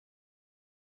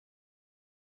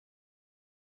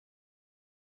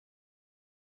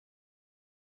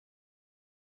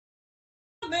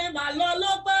lọ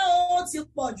lọ́pẹ́ ó ti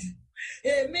pọ̀ jù.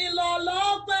 Èmi lọ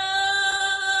lọ́pẹ́.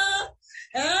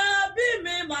 Ẹbí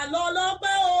mi mà lọ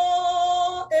lọ́pẹ́ o.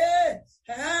 Ẹ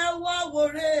wá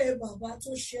wòrè bàbá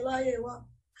tó ṣe láyé wa.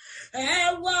 Ẹ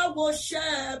wá wòṣẹ́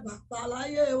bàbá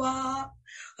láyé wa.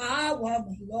 Àwa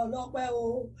mà lọ lọ́pẹ́ o.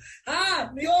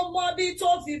 Mi ò mọ̀dí tó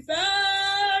fi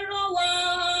fẹ́ràn wa.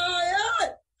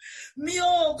 Mi ò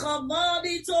kàn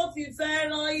mọ̀dí tó fi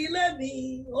fẹ́ràn ilé mi.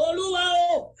 Olúwa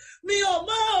o, mi ò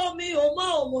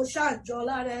mọ̀, mo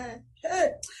ṣàjọlá rẹ̀.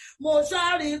 Mo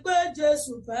ṣàrí pé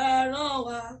Jésù fẹ́ràn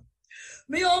wa.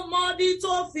 Mi ò mọ̀dí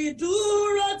tó fi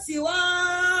dúró tì wá.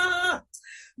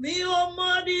 Mi ò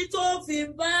mọ̀dí tó fi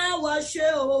bá wa ṣe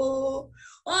o.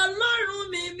 Ọlọ́run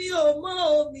mi ò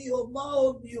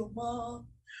mọ̀.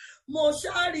 Mo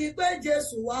ṣàrí pé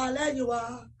Jésù wà lẹ́yìn wa.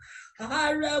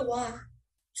 Arẹwà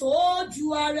tó ju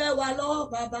arẹwà lọ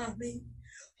bàbá mi.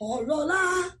 Ọlọ́lá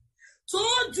tó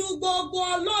ju gbogbo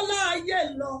ọlọ́lá ayé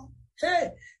lọ.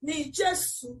 Ní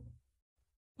Jésù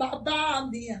bàbá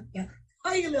mi àgbà.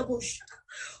 Ayélujá.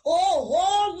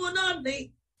 Òun náà ni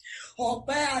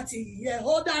ọpẹ́ àti ìyẹ́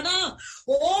ó dáná.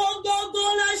 Ohun gbogbo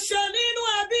lẹ ṣe nínú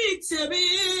ẹbí tèmi,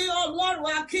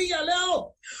 Ọlọ́run Akínyẹlé o.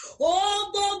 Ohun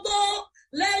gbogbo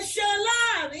lẹ ṣe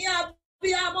láàrin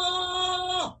abiyamọ.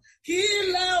 Kí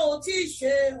lẹ ò tí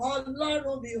ṣe,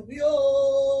 Ọlọ́run mi ò rí o.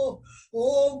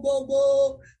 Ohun gbogbo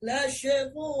lẹ ṣe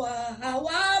fún wa.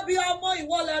 Àwa abiyamọ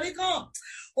ìwọ lẹ rí kan.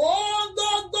 Ohun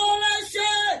gbogbo lẹ ṣe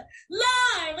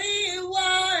láàrin wa,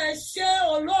 ẹ ṣé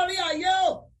olórí ayé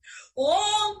o.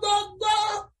 Ohun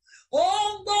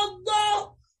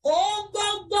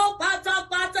gbogbo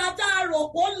pátápátá tá a rò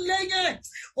pó lé yẹn.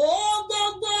 Ohun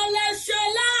gbogbo lẹ ṣe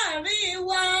láàrin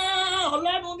wa,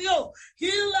 Ọlọ́run mi ò.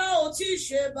 Kí lẹ ò tí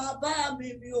ṣe bàbá mi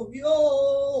ò rí o.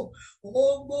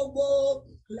 Ohun gbogbo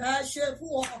lẹ ṣe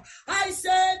fún ọ. I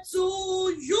say to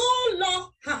you, Lord,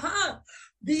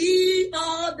 be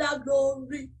all the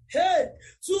glory. Hey,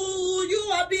 to you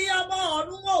abiyamọ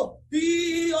ọ̀run o, be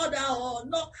all the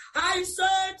honor. I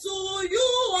say to you,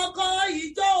 ọkọ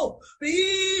ìjọ, be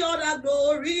all the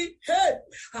glory. Hey,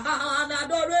 and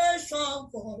adoration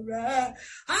forever.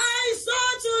 I say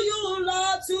to you,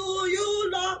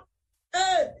 Lord,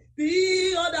 hey, be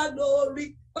all the glory.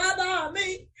 Bàbá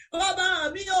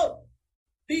mi o,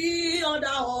 be all the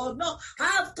honor.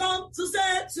 I've come to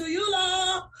say to you,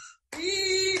 Lord,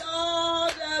 be all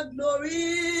the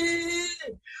glory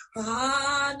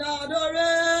and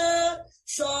adoration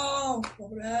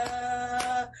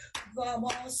forever.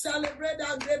 Celebrate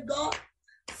that great God.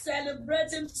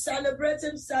 Celebrate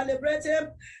him.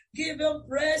 Give him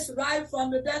praise right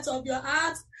from the depth of your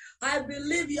heart. I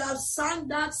believe you have sung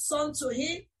that song to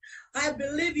him. I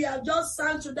believe you have just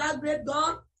sung to that great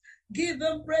God. Give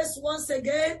him praise once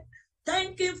again.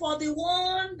 Thank him for the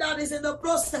one that is in the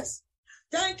process.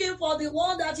 Thank him for the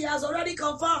one that he has already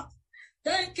confirmed.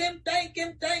 Thank him.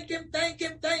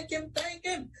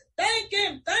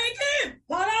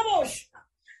 Parabosh.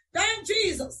 Thank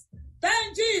Jesus.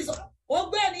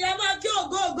 Ogbeni, ẹ máa kí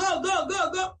go.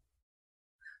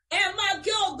 Ẹ máa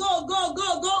kí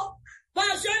go. Bá a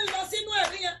ṣe ń lọ sínú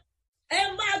ẹ̀rí yẹn. Ẹ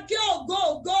máa kí go.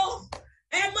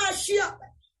 Ẹ máa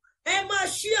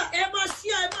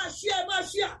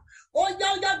share. Ó yá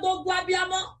gbogbo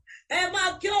abiyamọ. Ẹ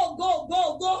máa kí ògo.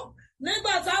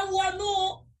 Nígbà tá a wọnú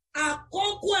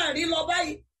àkókò ẹ̀rí lọ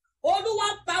báyìí, Olúwa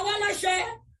pa wá láṣẹ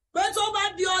pé tó bá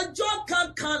di ọjọ́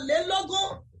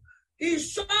 21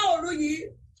 ìṣọ́ òru yìí,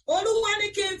 Olúwa ní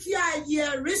kí n fi ààyè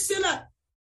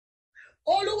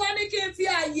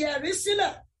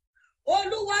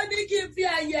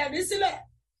ẹ̀rí sílẹ̀.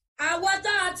 Àwa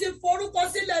tá a ti forúkọ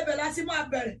sílẹ̀ ibẹ̀ láti máa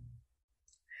bẹ̀rẹ̀.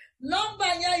 Nọ́mbà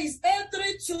yẹn is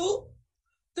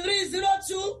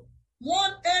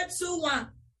 832-302-1821.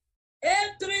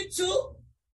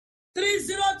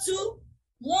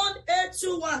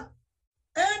 832-302-1821.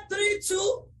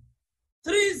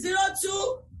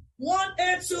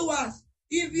 832-302-1821.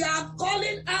 If you are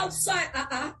calling outside,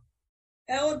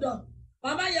 hold on.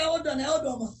 Mama, hold on,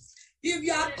 ma. If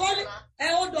you are calling,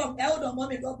 hold on,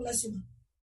 mommy, God bless you.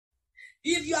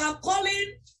 If you are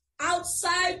calling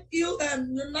outside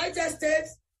United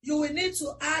States, you will need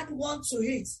to add one to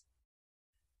it.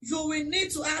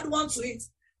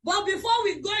 But before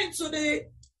we go into the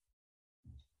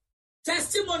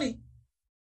testimony,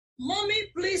 mommy,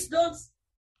 please don't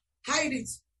hide it.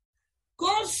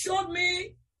 God showed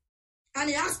me and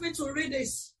he asked me to read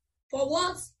this for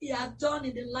what he has done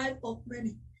in the life of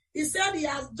many. He said he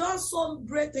has done some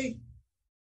great thing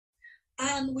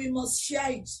and we must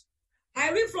share it.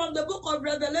 I read from the book of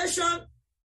Revelation,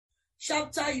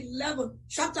 chapter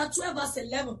 12, verse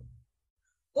 11.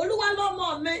 Olúwa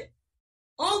lọ́mọ mi,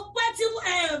 ọpẹ́ tí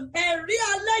ẹ̀rí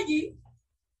alẹ́ yìí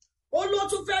ó ló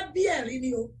tún fẹ́ bí ẹ̀rí ni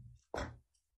o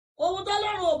ohun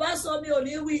tọ́lọ́run ò bá sọ mi ò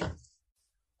ní wí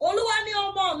olúwa ní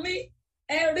ọmọ mi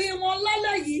ẹ̀rí wọn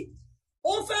lálẹ́ yìí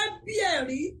ó fẹ́ bí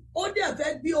ẹ̀rí ó dẹ̀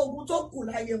fẹ́ bí ogun tó kù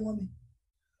láyé wọn mi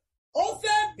ó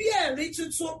fẹ́ bí ẹ̀rí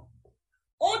tuntun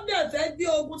ó dẹ̀ fẹ́ bí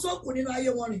ogun tó kù nínú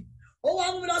ayé wọn rìn ó wá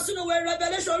mú mi lọ sínú ìwé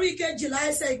Revelation orí 12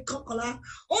 ẹsẹ̀ 11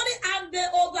 ó ní and they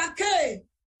overcame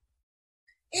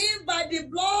him by the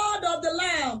blood of the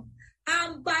Lamb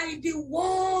and by the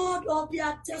word of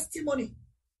their testimony.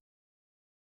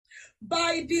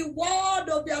 By the word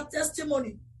of their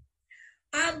testimony.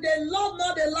 And they love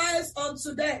not their lives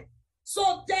unto death.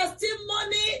 So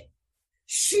testimony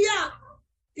share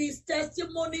is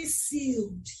testimony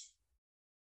sealed.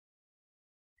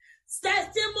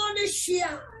 Testimony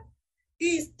share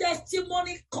is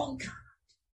testimony conquered.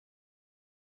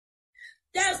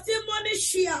 Testimony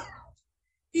share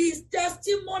is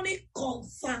testimony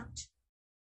confirmed.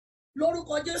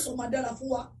 Lórúkọ Jésù máa dára fún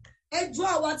wa. Ẹjọ́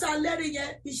àwa tá a lẹ́rìí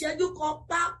yẹn ìṣẹ́jú kan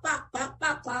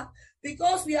pàápàá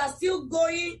because we are still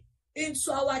going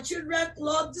into our children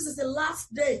club. This is the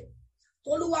last day.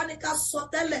 Tolúwa ní ká sọ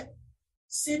tẹ́lẹ̀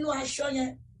sínú aṣọ yẹn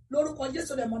lórúkọ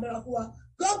Jésù rẹ̀ máa dára fún wa.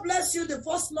 God bless you, the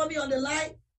first mommy on the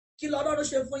line. Kí lọ́dọ̀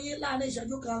ṣe fún yín láàrin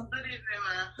ìṣẹ́jú kan. Good evening,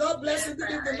 ma. God bless you, good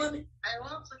evening, mommy. I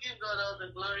want to give God all the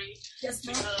glory. Yes,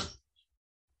 ma'am.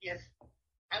 Yes.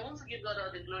 I want to give God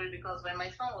all the glory because when my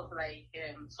son was like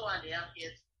 2.5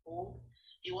 years old,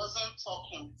 he wasn't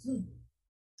talking.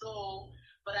 So,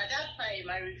 but at that time,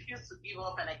 I refused to give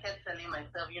up and I kept telling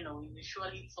myself, you know, he will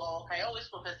surely talk. I always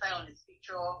prophesy on his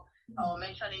picture or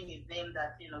mentioning his name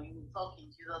that, you know, he will talk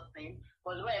in Jesus' name.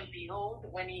 But lo and behold,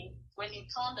 when he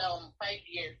turned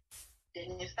 5 years,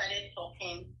 then he started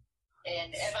talking.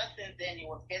 And ever since then, he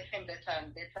was getting better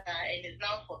and better. And he's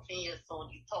now 14 years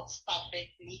old. He talks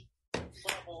perfectly.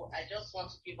 So I just want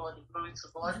to give all the glory to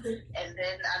God. And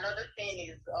then another thing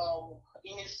is,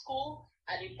 in his school,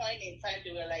 at the point in time, they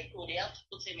were like, oh, they have to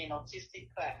put him in autistic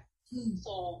class.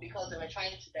 So because they were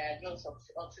trying to diagnose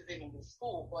autism in the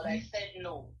school, but I said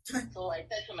no. So I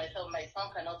said to myself, my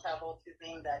son cannot have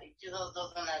autism, that if Jesus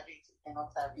doesn't have it, he cannot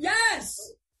have it. Yes!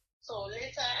 So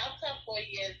later, after 4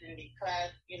 years in the class,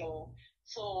 you know,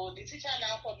 so the teacher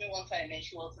now called me one time and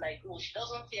she was like, oh, she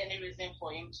doesn't see any reason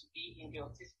for him to be in the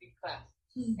autistic class.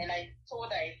 And I told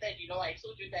her, I said, you know, I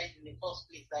told you guys in the first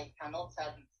place that he cannot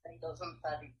have it, that he doesn't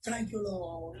have it. Thank you,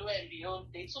 Lord. So lo and behold,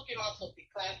 they took him out of the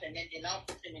class and then they now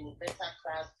put him in a better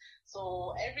class.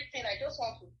 So everything, I just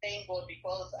want to thank God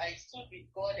because I stood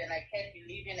with God and I kept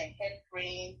believing and kept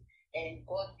praying. And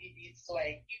God did it, so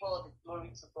I give all the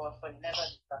glory to God for never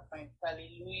disappointing.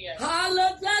 Hallelujah.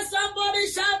 Hallelujah.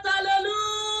 Somebody shout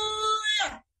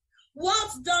hallelujah.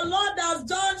 What the Lord has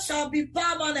done shall be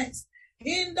permanent.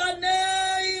 In the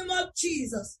name of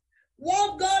Jesus.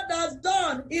 What God has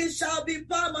done, it shall be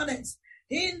permanent.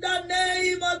 In the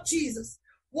name of Jesus.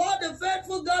 What the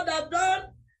faithful God has done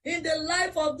in the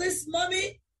life of this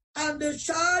mommy and the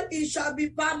child, it shall be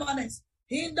permanent.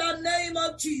 In the name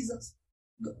of Jesus.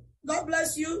 God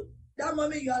bless you. That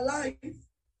mommy, you are alive.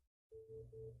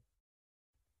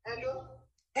 Hello.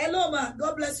 Hello, ma.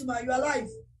 God bless you, ma. You are alive.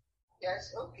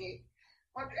 Yes, okay.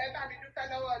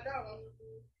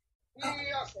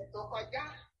 Ní ọ̀sẹ̀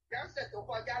tó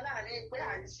kọjá láàrin pé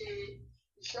à ń ṣe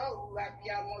ìṣọ́ òru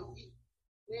abiyamọ yìí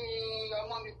ni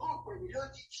ọmọ mi kàn pè mí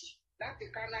lójijì láti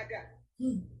Canada.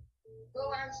 Tó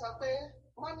wá ń sọ pé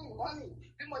mọ́mì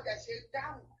bí mo dẹ̀ ṣe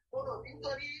dáhùn mo rò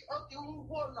nítorí ó ti ń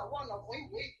wọ̀nà fún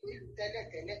ìwé ìpèlú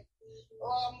tẹ́lẹ̀tẹ́lẹ̀.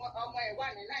 Ọmọ ẹ̀ wà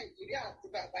ní Nàìjíríà àti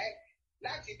bàbá ẹ̀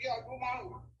láti bí ọdún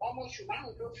 5, ọmọ oṣù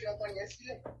 5 ló fi ọmọ yẹn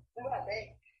sílẹ̀ fún bàbá ẹ̀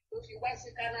tó fi wá sí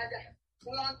Canada.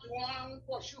 Wọ́n ń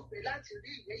pọ̀ ṣùpé láti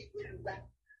rí ìwé ìpèlú gbà.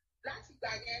 Láti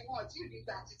gbà yẹn wọn ò tí ì rí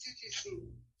gbà títí ti sìn.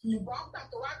 Ṣùgbọ́n gbà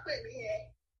tó wá pè mí yẹn,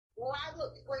 mo wá rò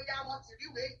bí bóyá wọ́n ti rí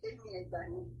ìwé ìpèlú yẹn gbà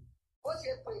ni. Ó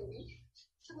ṣe pè mí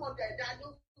tí mo dẹ̀ dá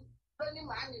lóní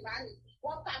màánì.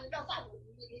 Wọ́n ta mi lọ́fà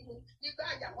nígbà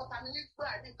àyà, wọ́n ta mi nígbà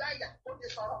àyà, ó lè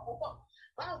sọ̀rọ̀ púpọ̀.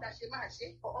 Báwo la ṣe máa ṣe?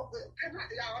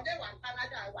 Àwọn dẹ́wà ń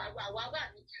Canada wà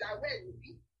ní ìlàwọ̀ ẹ̀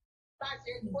níbí. Bá a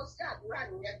ṣe kó sí àdúrà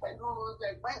nìyẹn pẹ̀lú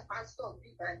ẹ̀gbọ́n ìpásítọ̀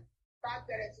bíbá ẹ̀. Bá a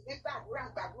bẹ̀rẹ̀ sí ní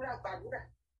gbàdúrà.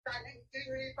 Ta ní kí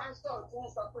pásítọ̀ tó ń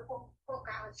sọ pé kó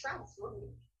ka sáà sómi.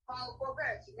 Kó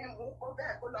bẹ̀rẹ̀ sí ní mú, kó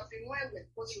bẹ̀rẹ̀ kó lọ fi mú ẹ̀wẹ̀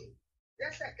kó ṣe.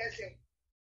 Lẹ́sẹ̀kẹsẹ̀,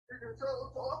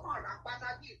 ó kàn rà pátá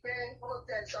bíi pé ó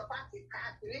tẹ ìṣọ́pá ti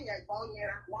káàkiri yẹn gan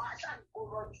nira. Wọ́n á ṣàǹkó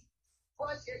rọjù. Bó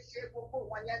ṣe gbogbo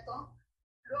wọn yẹn tán,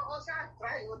 ó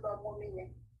ṣàtúrà yóò lọ mú mi yẹn.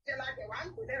 Ṣé la dẹ̀ wá ń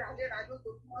gbé léraléra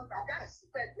lójoojúmọ́ gbàgbà sí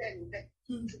pẹ̀lú ẹ̀ níbẹ̀.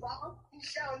 Ṣùgbọ́n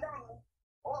iṣẹ́ Ọlọ́run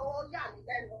ó yà mí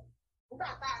lẹ́nu. nígbà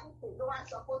tá à ń pè ló wá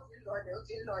sọ pé ó ti ń lọlẹ̀ ó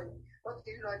ti ń lọlẹ̀ ó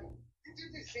ti ń lọlẹ̀ títí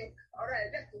ti ṣe ọ̀rọ̀ ẹ̀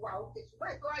lẹ́sìn wà òkè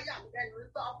ṣùgbọ́n ìtọ́ yà mí lẹ́nu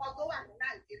wípé ọkọ tó wà ní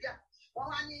Nàìjíríà wọ́n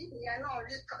wá ní ìyẹn náà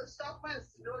rí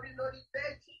sọ́pẹ̀nsì lórí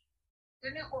bẹ́ẹ̀dì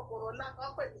kíní kòkòrò lákọ́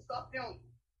pè ní sọ́pẹ̀n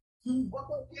kó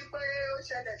tó di pé ó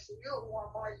ṣẹlẹ̀ sí òun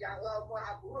ọmọ ìyàwó ọmọ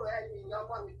àbúrò ẹ̀yìn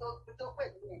ọmọ mi tó pè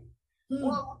mí yẹn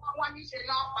wọ́n ní ṣe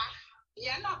lọ́pàá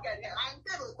ìyẹn náà gẹ̀dẹ̀ à ń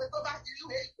bẹ̀rù pé tó bá ti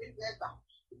ríwèé ìpínlẹ̀ ẹ̀gbà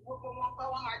gbogbo wọn pé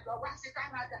wọ́n máa jọ wá sí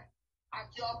Canada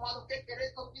àti ọmọ kékeré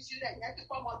tó bí sílẹ̀ yẹn ti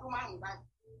pọ́ ọmọ ọdún márùn-ún báyìí.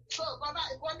 So bọ́dá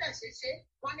ìbọ́dẹ̀ ṣe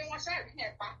wọ́n ní wọ́n ṣẹ́ẹ̀rí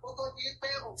yẹn pa kó tó di pé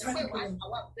òun pè wá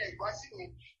àwọn ọ̀bẹ ìgbọ́sí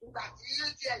yẹn ìgbà tí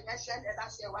ti ẹ̀yẹn ṣẹlẹ̀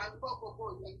láṣẹ wa ń gbọ́ gbogbo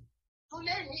yẹn.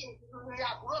 Túlé ní ìlú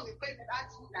àbúrò mi pé mi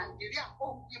láti Nàìjíríà kó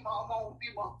ń bímọ ọmọ òun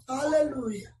bímọ.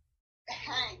 Hallelujah.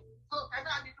 So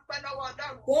kẹ́kẹ́ mi dúpẹ́ lọ́wọ́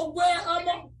Ọlọ́run. Gbogbo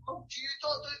ọmọ.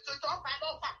 Tó pa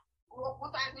lọ́fà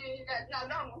òkúta ní ẹ̀mí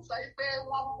Ọlọ́run sọ pé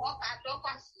wọ́n ta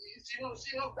lọ́fà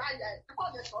sínú gbáyà ẹ̀ tí kò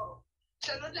lè sọ̀rọ̀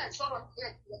ṣe ló dẹ̀ sọ̀rọ̀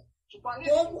díẹ̀ ṣùgbọ́n ní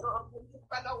ìṣòro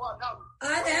dúpẹ́ lọ́wọ́ Ọlọ́run.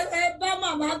 Ẹ bá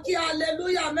màmá kí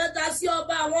hallelujah mẹ́ta sí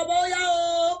ọba àwọn ọmọ yá o.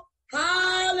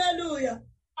 Hallelujah.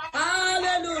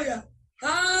 Hallelujah.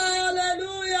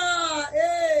 Hallelujah.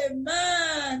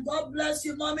 Amen. God bless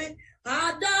you, mommy.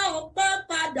 Adá ọpẹ́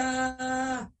padà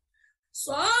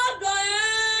sọ́dọ̀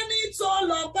ẹni tó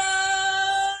lọ́pẹ́.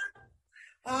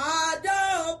 Adá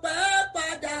ọpẹ́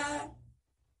padà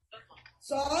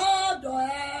sọ́dọ̀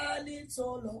ẹni tó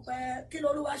lọ́pẹ́. Kí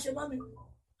lolúwa ṣe mọ́ mi?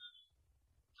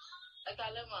 Ẹ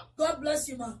kálẹ́ mà. God bless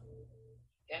you, ma.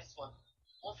 Yes, ma.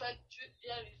 Mo fẹ́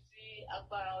jẹ́rìí sí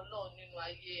agbára Ọlọ́run nínú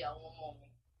ayé àwọn ọmọ mi.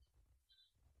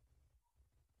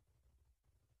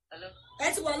 Hello? Ẹ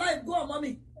ti wà láì gbọ́ ọmọ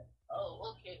mi. Oh,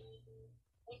 okay.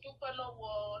 Mo dúpẹ́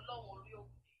lọ́wọ́ Ọlọ́run orí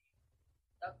òkè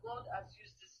that God has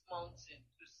used this mountain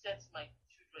to set my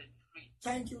children free.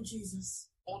 Thank you, Jesus.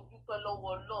 Mo dúpẹ́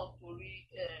lọ́wọ́ Ọlọ́run torí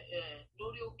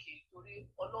lórí òkè torí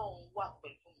Ọlọ́run wà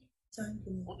pẹ̀lú mi. Thank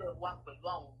you. Ó lè wà pẹ̀lú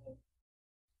àwọn ọmọ.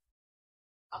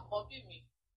 Àkọ́bí mi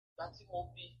ìgbà tí mo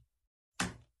bí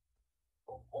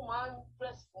ó máa ń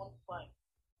respond fine.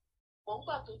 Bọ̀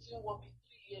nígbà tó ti ń wọ bí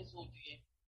 3 years old yẹn,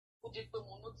 ó jẹ́ pé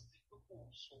mo notice pé kò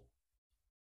ń sọ.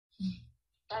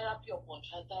 Therapy upon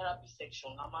therapy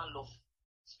section la máa ń lọ fún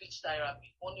speech therapy.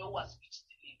 Wọ́n ní ó wà speech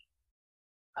delayed.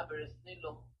 A bẹ̀rẹ̀ sí ní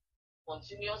lọ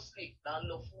continuously là ń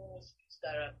lọ fún speech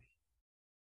therapy.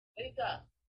 Later,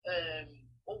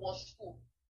 ó wọ school,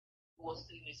 he was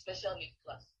in a special need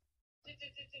class.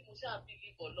 Títí mo ṣáà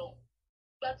believe Ọlọ́run.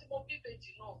 Ìgbà tí mo bí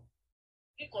ìbejì náà,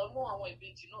 kíkọ́ mú àwọn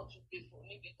ìbejì náà tún gbé fún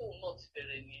níbi tóun náà ti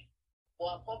bẹ̀rẹ̀ nìyẹn. Bọ̀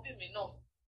àkọ́bí mi náà,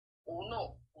 òun náà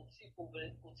kò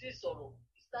tí ì sọ̀rọ̀.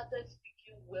 He started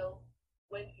speaking well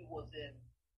when he was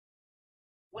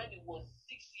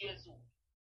 6 years old.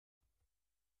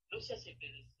 Ló ṣẹ̀ṣẹ̀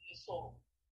bẹ̀rẹ̀ sí ní sọ̀rọ̀.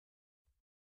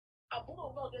 Àbúrò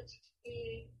náà dẹ̀ ti pé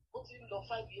ó ti ń lọ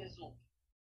 5 years old.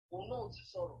 Òun náà ti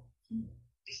sọ̀rọ̀.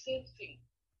 The same thing.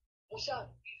 Mo ṣáà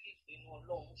believe nínú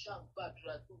Ọlọ́run, mo ṣáà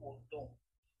gbàdúrà pé wọ́n dán.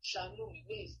 Ṣàánú mi,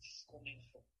 where is this coming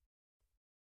from?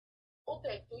 Ó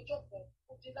tẹ̀ ìtọ́jọ́ kan,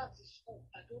 ó dé láti school,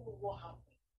 I don't know what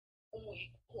happened. Ọmọ yìí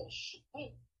kàn ṣùgbọ́n,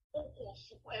 ó kàn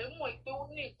ṣùgbọ́n, ẹ̀ mọ̀ pé ó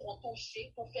ní nǹkan tó ṣe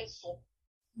tó fẹ́ sọ,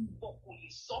 bọ̀ kò lè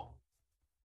sọ.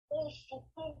 Ó ń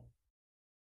sunkún,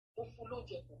 mo fún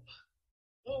lóúnjẹ kò gbà,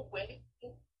 mo wẹ̀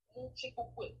mo ṣe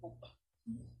gbogbo ẹ̀ kò gbà.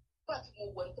 Nígbà tí mo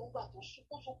wẹ̀ tó ń gbà tó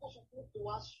sunkún kó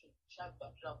wá sùn,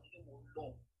 ṣàgbàdúrà mo ní mo lọ.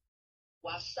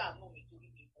 Wàá ṣàánú mi torí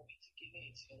mi mọ̀ bí tí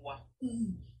kìíní ti wá.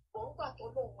 Bọ̀ nígbà tó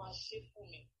lọ́run máa ṣe fún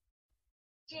mi.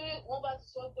 Tí wọ́n bá ti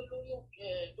sọ pé lórí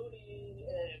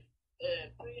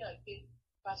prayer pé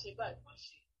ká ṣe báyìí máa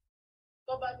ṣe.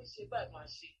 Tó bá ní ṣe báyìí máa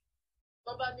ṣe.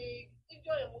 Tó bá ní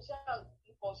níjọ́ yẹn mo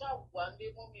ṣáà wà ní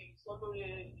mọ́mí sọ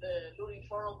lórí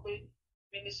fọ́nrán pé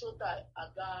Minnesota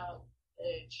àga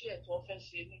chair tó fẹ́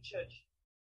ṣe ní church.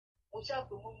 Mo ṣáà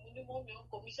pé mo ní mọ́mí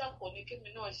ọkọ mi ṣáà kọ́ ní kémi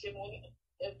náà ṣe mo ní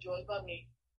ẹjọ́ ẹ bá mi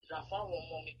rà fáwọn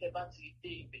ọmọ mi tẹ́ bá ti dé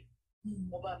ibẹ̀.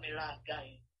 Wọ́n bá mi ra àga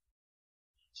yẹn.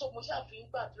 So mo ṣàfi ń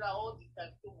gbàdúrà all the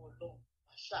time pé wọ́n lọ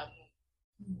àṣàánú.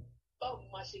 Báwo ni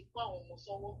máa ṣe kó àwọn ọmọ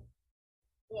sọ́wọ́?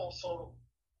 Wọ́n sọ̀rọ̀.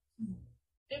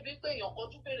 Débi pé èèyàn kan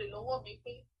tún béèrè lọ́wọ́ mi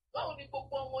pé báwo ni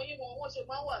gbogbo ọmọ yín wọ́n ṣe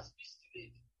máa wà speech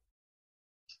delayed?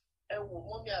 Ẹ wò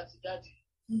mọ́mí àti dáàdì.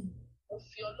 Mo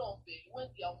fi Ọlọ́run bẹ̀ yín when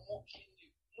they are mocking you,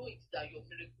 know it that your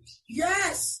miracle is close.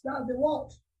 Yes, that's the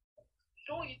word.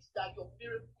 Know it that your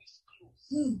miracle is close.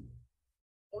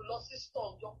 Mo lọ sí store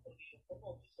ọjọ́ kan ní ọkọ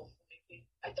náà tó sọ fún mi pé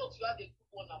I thought you had a good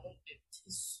one among them.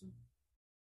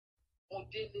 Mo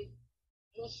délé,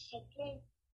 mo sunkún,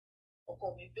 ọkọ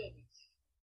mi bẹ́ẹ̀ mi tì.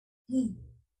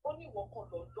 Ó ní ìwọ kan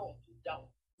lọ lọ́hùn tó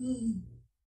dáhùn.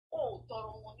 Ó ò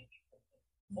tọrọ wọn níbi kankan,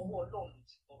 ọwọ́ Ọlọ́run ló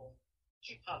ti tọrọ wọn.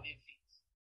 Keep having faith.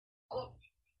 God be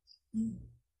with you.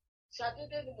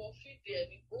 Ṣàdédé ni mo fìdí ẹ̀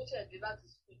ní bó ṣẹ̀dé láti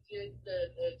school díẹ̀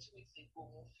 2 weeks ago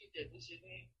mo fìdí ẹ̀ bó ṣe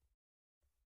ní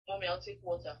mommy I'll take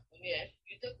water.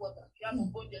 You take water. Kí á mọ̀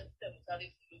bó jẹ́ sílẹ̀ mo sáré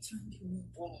fún lójú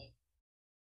ohun.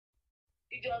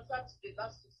 Ìjọ Saturday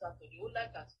last week Saturday ó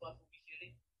láìka àti máa fomi ṣeré.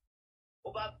 Ó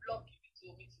bá block ibi tí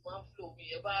omi ti máa ń flow omi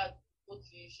yẹn bá ó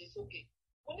ti ṣe sókè.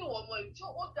 Ó ní ìwọ̀n ọmọ ìjọ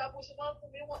ó dá bó ṣe máa ń fún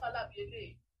mi wọ́n alábí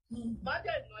eléyìí. Má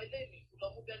dẹ̀ nà eléyìí lọ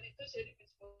mú bẹ́ni tó ṣe níbi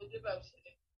tí mo dé báyìí ṣe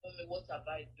ní mommy what have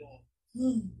I done?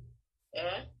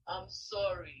 I'm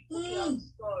sorry. Okay, I'm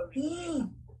sorry.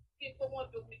 Kí n tó wọ́n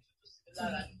domi tútù sí mi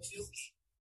lára ní orí òkè.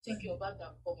 Take your bag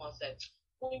and come outside.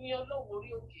 Mo yin Ọlọ́run orí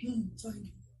òkè.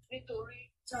 Nítorí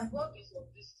God is of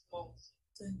this mountain.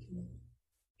 Thank you.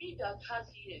 He that has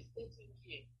ears, let him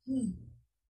hear.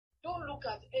 Don't look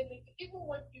at anything. Even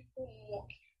when people mock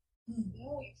you,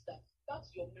 know it that that's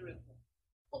your miracle.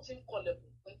 Put in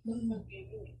callable.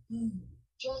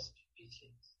 Just be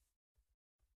patient.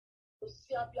 Kò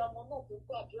sí abiyamọ náà tó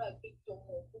gbàdúrà pé kí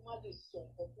ọmọ kó má lè sọ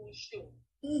nǹkan tó ń ṣe òun.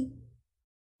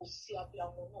 Kò sí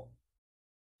abiyamọ náà.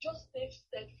 Just stay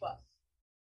steadfast.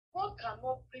 God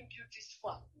cannot bring you this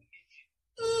far to leave you.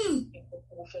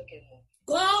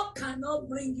 God cannot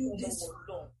bring you this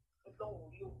far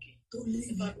to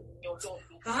leave you.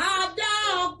 Àdá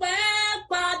ọpẹ́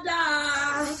padà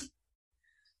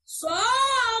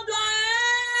sọ́dọ̀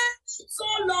ẹ̀ tó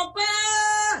lọ́pẹ́.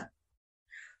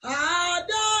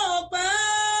 Àdá ọpẹ́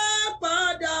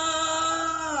padà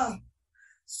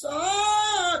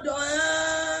sọ́dọ̀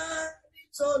ẹ̀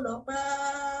tó lọ́pẹ́.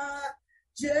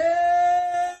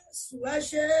 Jésù ẹ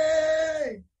ṣé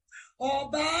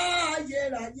ọba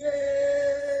ayérayé.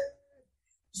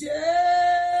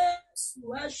 Jésù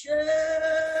ẹ ṣé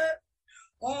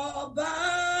ọba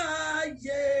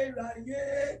ayérayé.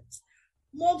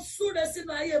 Mo súre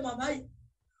sínú ayé màmá yìí.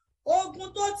 Ogun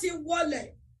tó ti wọlẹ̀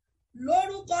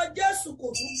lórúkọ Jésù kò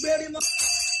tún gbérí mọ́.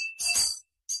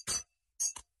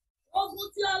 Ogun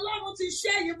tí Ọlọ́run ti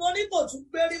ṣẹ́ yìí mo ní kò tún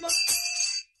gbérí mọ́.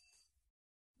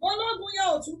 Ológun yẹn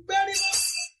ò tún gbérí mọ́.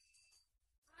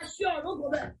 Aṣọ ọ̀run kò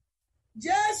bẹ̀.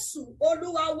 Jésù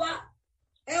Olúwa wa.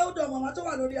 Ẹ ó dọ̀ màmá tó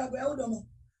wà lórí àgbẹ̀ ẹ ó dọ̀ mọ̀.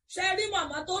 Ṣé rí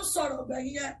màmá tó ń sọ̀rọ̀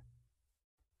gbẹ̀yìn yẹn?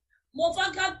 Mo fẹ́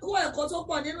ká kó ẹ̀kọ́ tó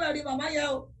pọ̀ nínú ẹ̀rí màmá yẹn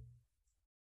o.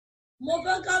 Mo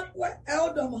fẹ́ ká kó ẹ ó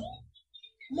dọ̀ mọ̀.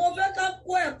 Mo fẹ́ ká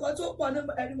kó ẹ̀kọ́ tó pọ̀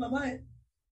nínú ẹ̀rí màmá yẹn.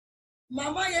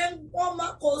 Màmá yẹn wọ́n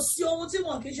máa kò sí ohun tí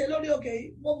wọ́n kì í ṣe lórí òkè yìí.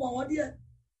 Mo mọ̀ wọ́n díẹ̀.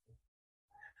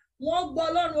 Wọ́n gbọ́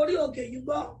Ọlọ́run orí òkè yìí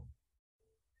gbọ́.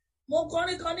 Mo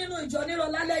kọrin kan nínú ìjọ nírọ̀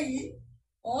lálẹ́ yìí.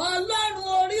 Ọlọ́run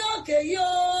orí òkè yìí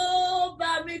ó bá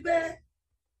mi gbé.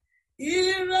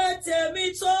 Ire tèmi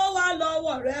tó wà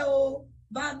lọ́wọ́ rẹ o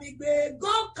bá mi gbé.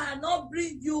 God cannot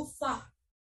bring you far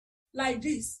like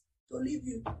this to leave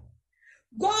you.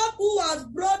 God who has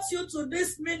brought you to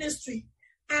this ministry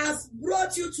has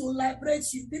brought you to liberate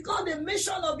you, because the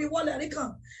mission of the World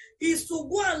Hurricane is to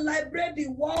go and liberate the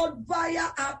world via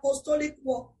apostolic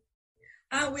work,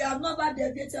 and we have never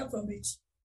deviated from it.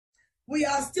 We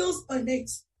are still on it.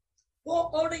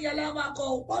 Orin yẹn la máa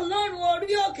kọ Ọlọ́run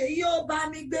orí òkè yìí ó bá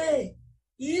mi gbé.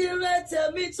 Ire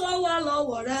tèmi tó wà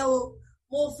lọ́wọ́ rẹ o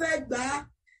mo fẹ́ gbà á.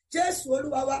 Jésù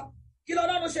Olúwa wa. Kí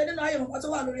l'Ọlọ́run ṣe nínú ayé mọ̀pá tó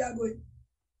wà lórí aago yìí?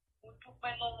 Mo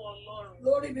dúpẹ́ lọ́wọ́ Ọlọ́run.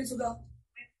 Glory be to God.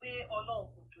 Wípé Ọlọ́run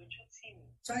kò dojú tì mí.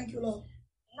 Thank you, Lord.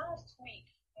 Last week,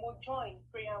 mo join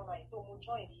prayer line, so mo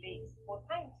join late. But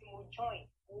time tí mo join,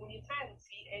 òun ni time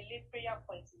tí ẹ lé prayer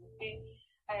point wípé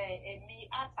ẹ̀mí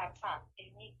heart attack,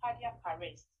 ẹ̀mí cardiac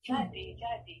arrest,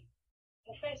 jáde.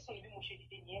 Mo fẹ́ sọ ìbí mo ṣe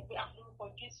dìde nìyẹn pé lórúkọ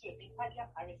Jésù ẹ̀mí cardiac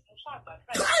arrest, mo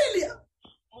ṣàgbàdúrà.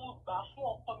 Mo gbà fún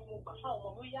ọkọ mi, mo gbà fún àwọn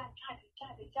ọmọ mi, ó yá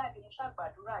jáde, mo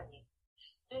ṣàgbàdúrà yẹn.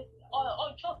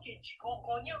 Ọjọ́ kejì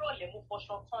gangan nírọ̀lẹ́ mo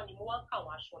fọṣọ tán ni mo wá ń kà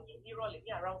àwọn aṣọ yẹn nírọ̀lẹ́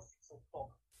ní around 6 o'clock.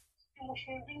 Bí mo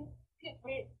ṣe rí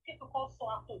pé kíkọ́ sọ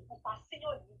àpò òkúta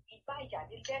síyàn ní igbá ìyá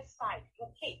ní left side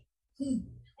lókè.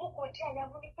 Mo kàn jẹ́ àyà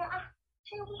mo ní pé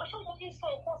ṣé mo fi sọ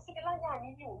nǹkan sí mi láyà ní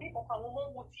mi ò rí nǹkan àwọn ọmọ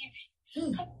wo TV.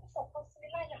 Ká ló sọ nǹkan sí mi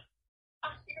láyà?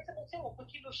 Ibi tí mo ti wò pé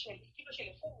kí ló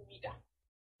ṣẹlẹ̀ fóònù mi dà?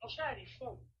 Mo ṣáà rí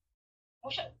fóònù.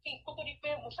 Kí n kó tó di pé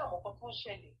mo ṣàmọ̀ nǹkan tó ń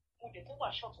ṣẹlẹ̀, mo dẹ̀ tó wà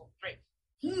short of breath.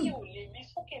 Mi ò lè mí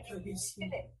sókè mi ò lè mí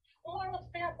sílẹ̀. Wọ́n wá rántí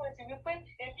prayer point mi pé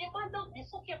ẹ̀mí má náà mí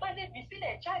sókè má lè mí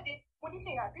sílẹ̀ jáde. Mo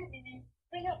nílé àbí mi ni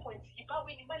prayer point yìí bá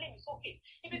wí ni má lè mí sókè.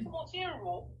 Ibi tí mo ti ń rò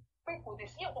ó pé kò lè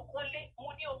sí ẹ̀kọ́ kan lé, mo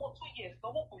ní ọmọ 2 years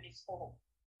lọ́wọ́ kò lè sọ̀rọ̀.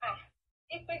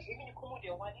 Ẹgbẹ́ èmi ni kò mo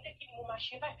dẹ̀ wá nílé kí ni mo máa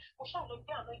ṣe báyìí? Mo ṣáà lọ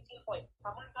gbé àná ìdí ìfọ̀ ẹ̀,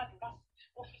 màmá ń gbàdúrà.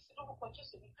 Mo fi sí lórúkọ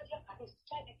Jésù ní cardiac arrest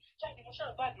jáde mo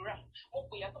ṣáà gbàdúrà. Mo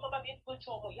pè ya tó má bá mi gbójú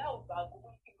ọmọ ìyá ògbà àgbo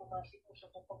kí mo máa ṣe kó ṣe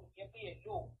kọ́kọ́ mi jẹ́ pé ẹ̀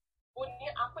lò ó. Ó ní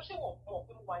apẹ́ṣẹ́wọ̀n mọ̀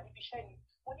pé mo wà níbi iṣẹ́ ni.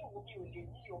 Mo ní wo mi ò lè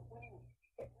ní òkú ní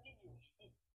òkú ní mi ò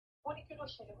ó ní kí ló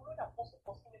ṣẹlẹ̀ ó lọ́dà pọ̀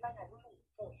sọ̀pọ̀ sí mi láyà ló lòun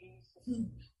fún òye ní sùn.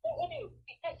 ó ní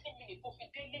ìtẹ́sí mi lè tó fi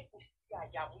délé kò sí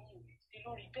àyà mú ní òye sí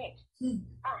lórí bẹ́ẹ̀.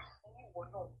 Mo ní ìwọ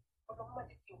náà ọlọ́mọ má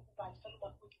jẹ́ kí òkú bá iṣẹ́ ló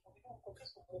máa gbójú mo ní orúkọ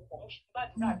Jésù mo pọ̀ mo ṣe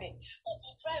gbàdúrà bẹ́ẹ̀. ó fi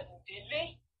dráìvù délé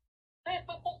bẹ́ẹ̀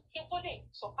pé kí n tó lè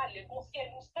sọ̀kalẹ̀ bó sí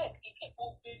ẹnu step ike tó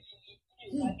gbé mi ní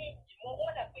ìwálé ìmọ̀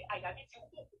wọ́n dà pé àyà mi ti kú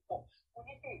púpọ̀ mo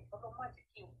ní bẹ́ẹ̀ ọlọ́mọ má jẹ́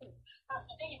kí n kú.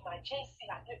 àfidé emergency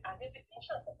àdébẹ̀ mo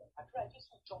ṣàǹtẹ̀tẹ̀ àdúrà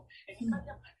Jésù jọ ẹ̀mí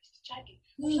kájà pàdé sí jáde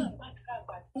mo ṣàǹgbàdúrà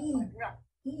gbàdúrà.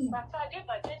 bàtà àdé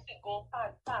emergency gan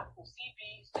tá a kò sí ibi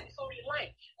sórí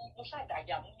line mo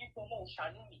ṣàdàyà mú nípa ọmọ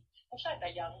òṣàánú mi mo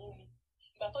ṣàdàyà mú mi.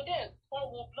 ìgbà tó dẹ̀ wọ́n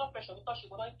wo blood pressure mi tó ṣe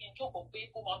gbọ́dọ̀ kí n jókòó pé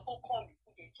ó máa tó kàn mí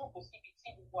kúndé jókòó síbi tí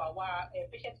gbogbo àwa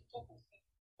patient jókòó sí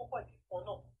ó pọ̀ jù kan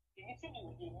náà èmi tí mi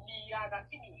ò lè ní ara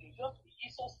tí mi ò lè yọ̀ tó yí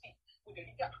sọ́ọ̀sì mo lè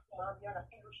rí bí àkókò máa ń ní ara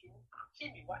kí ló ṣe mí kí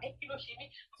mi wá kí ló ṣe mí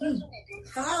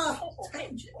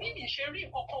bí mi ṣe rí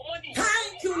ọkọ̀ wọn ní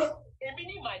èmi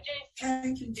ní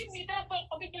emergency tí mi dágbọ́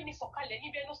ọkọ̀ gbígbé mi sọ̀kalẹ̀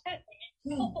níbi ẹnu stẹ́ẹ̀pù ni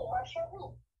ó kò wá ṣẹ́gun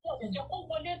wọn ò jẹ́ kó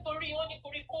wọlé torí wọn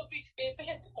nítorí covid pé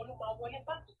pẹ́lẹ́tì kan ló máa wọlé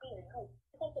báńkì tó yẹn lò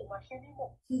ó kò wá ṣe mímọ̀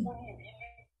ó ní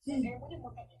ìrírí mo ní mo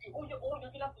ti dìde ó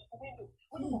yọjú láti ojú wíńdò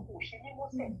ó ní mo kò ṣe mímọ́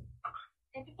sẹ̀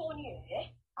ẹbí tó ní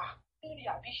lórí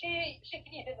àbí ṣé kí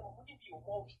ní ìdẹ́nu mo níbi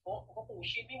òmò òṣùpọ̀ ọkọ̀ kò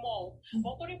ṣe mímọ́ o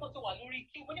wọ́n torí mo ti wà lórí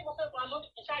kí mo ní mo fẹ́ máa lónìí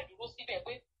kí n ṣáà dúró síbẹ̀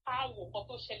pé káàwọ̀ nǹkan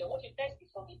tó ṣẹlẹ̀ wọ́n ṣe tẹ́sì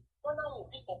fún mi wọ́n náà wò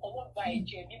bí kọ̀ọ̀kan wọ́n gba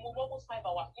ẹ̀jẹ̀ mi mo lọ́wọ́ 5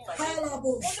 hours ní màá yẹn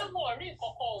wọ́n ló wọ̀ rí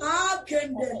nǹkan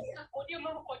mo ní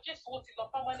lórúkọ Jésù ó ti lọ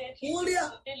permanent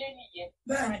délé nìyẹn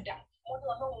padà mo ní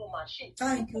Ọlọ́run máa ṣe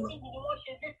nítorí mi ni wọ́n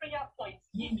ṣe dé prayer point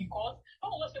yìí because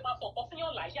báwo ló ṣe máa sọ̀kan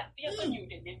síyàn láyà tí ẹ̀sọ́ mi ò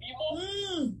dẹ̀ lè bí mọ́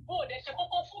bó o dẹ̀ ṣe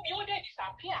kọ́kọ́ fún mi ó dẹ̀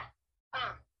disappear.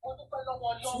 Mo dúpẹ́ lọ́wọ́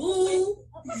Ọlọ́run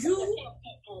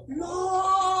pé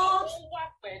Lord wà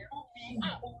pẹ̀lú mi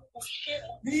olùkó ṣe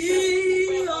be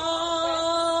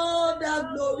all the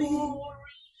glory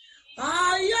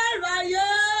ayérayé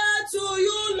to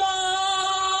you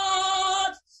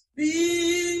Lord be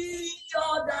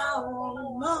all the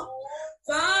honor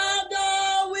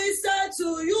Father we say to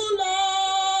you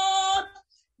Lord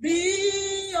be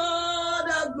all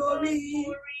the glory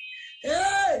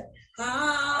hey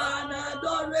and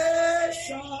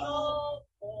adoration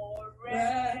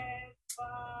forever.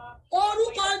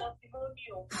 Orúkọ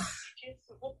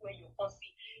Jésù gbogbo ẹ̀yọ̀ kan sí.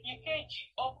 Ìkejì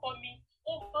ọkọ mi,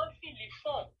 ó máa ń fìlì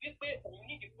fọ́ọ̀mù wípé òun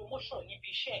ní promotion níbi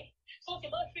iṣẹ́ ẹ̀. So ti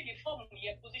máa ń fìlì fọ́ọ̀mù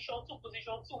yẹn position 2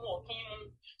 wọn kí n mú.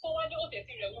 So wá ní ó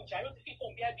tẹ̀sí rẹ̀ ń jà yóò ti fi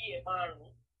fọ́ọ̀mù bí ẹ̀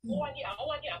márùn-ún. Wọ́n wá ní àwọn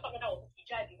wá ní àpamọ́dá òun tuntun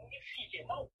jáde ní fìlẹ̀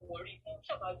máa wọ̀rí fún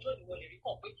ṣàbà jọ́ ìwọlẹ̀ rí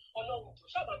kàn pé Ọlọ́run tó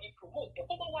ṣàbà mi promote ẹ̀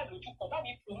kó bá wà lójú kan bá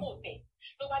mi promote ẹ̀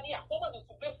ló bá ní àpamọ́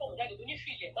tuntun gbé fọ́ọ̀mù jáde tó ní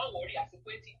fìlẹ̀ máa wọ̀rí àsìkò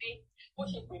ti dé bó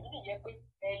ṣe pè mí nìyẹn pé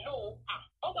hello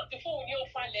ọmọ ti fóun ní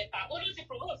ọfà lẹ́tà ó ló ti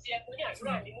promote ẹ̀ mo ní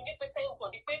àdúrà ni mo ní pé tẹ́yìn kan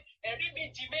ní pé ẹ̀rí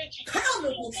méjì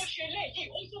ó ṣe léyìí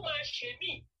ó tún máa ṣe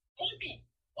mí mọ́bì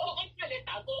ó fẹ́lẹ̀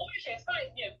tàgbọ́ ó ṣẹ̀ sáì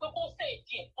ní ẹ̀ pé kó sẹ̀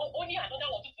díẹ̀ ó ní ànádà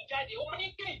wọn tuntun jáde ó ní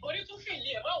pé ìborí tún fìlì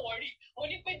ẹ̀ má wọ̀rí ó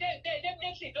ní pé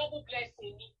definitely double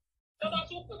blessing ni lọ́ba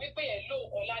tún pè mí pé ẹ̀ lò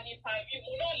ọ̀la ní tàbí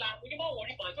mo lọ́la mo ní má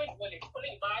wọ̀rí màá jọ ìwọlẹ̀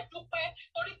ìkọlẹ̀ ìmáa dúpẹ́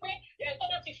torí pé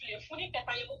tọ́ba ti filẹ̀ fún ní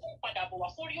kẹta yẹn mo tún padà bọ̀ wá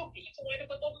sórí òkè yìí tí wọ́n ní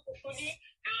pé tó kún fún ní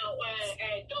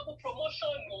double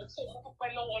promotion lò tó mo dúpẹ́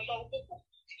lọ́wọ́ Ọlọ́run gbogbo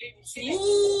ìdílé mi sílẹ̀.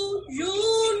 You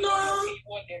know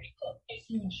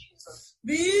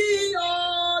be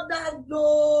all that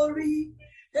glory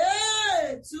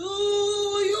hey, to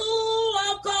you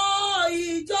ọkọ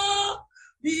ìjọ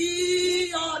be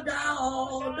all that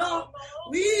honor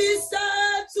we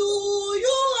say to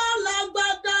you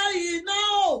alágbádá iná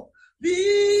be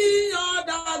all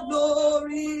that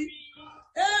glory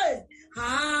hey,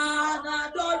 and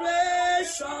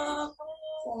adoration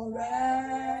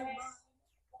forever.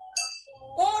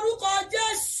 Orúkọ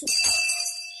Jésù.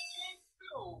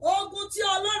 Ogun tí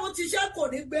Ọlọ́run ti ṣe kò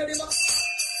ní gbérí mọ́.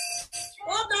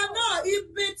 Ọ̀gá náà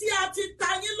ibi tí a ti ta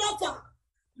yín lọ́fà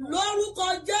lórúkọ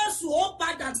Jésù ó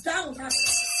padà dáhùn náà.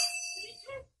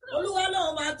 Olúwa náà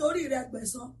máa torí rẹ̀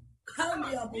gbẹ̀san. Káàlì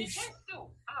àbòsí.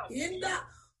 Ìdá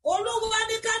Olúwa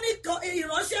ní káníkan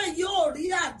ìránṣẹ́ yìí ò rí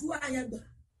àdúrà yẹn gbà.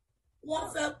 Wọ́n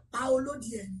fẹ́ pa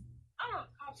olódì ẹni.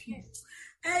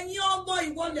 Ẹ̀yin ọmọ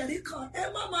ìwọlẹ̀ rí kan, ẹ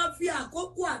má máa fi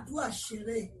àkókò àdúrà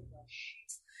ṣeré.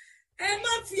 Ẹ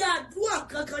má fi àdúrà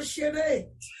kankan ṣeré.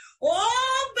 Ó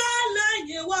bẹ́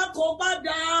lẹ́yìn wa kò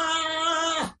padà.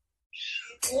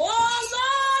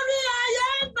 Olórí ayé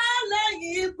bẹ́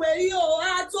lẹ́yìn ìpè yóò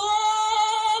àtó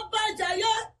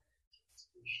bẹ́jẹ̀yẹ.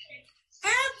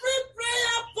 Every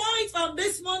prayer point on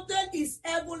this mountain is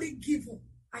heavenly given.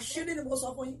 Àṣírí ni mo sọ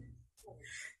fún yín.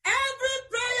 Every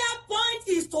prayer point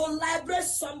is to liberate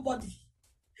somebody.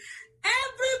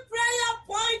 Every prayer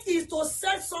point assignment is to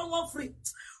set someone free.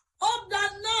 Ọ̀dà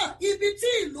náà ibi tí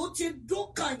ìlú ti dún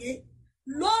kàn yín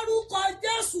lórúkọ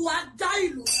Jésù á dá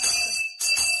ìlú.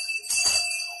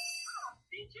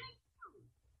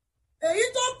 Èyí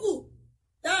tó kù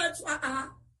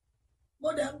mo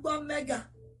dẹ̀ ń gbọ́ mẹ́gà.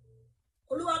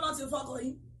 Olúwa náà ti fọkàn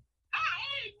yín.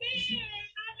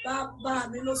 Bàbá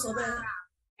mi ló sọ bẹ́ẹ̀.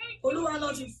 Olúwa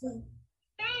náà ti fún.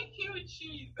 Thank you,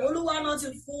 Jesus. Olúwa náà ti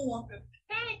fún wọn.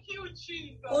 Thank you,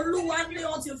 Jesus. Olúwa ní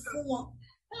wọ́n ti fún wọn.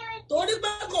 Torí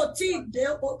pé kò tí ì dé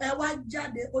ẹ wá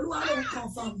jáde. Olúwa ló ń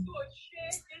confirm.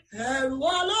 Ẹ̀rù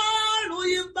Ọlọ́run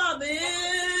yìí bà mí.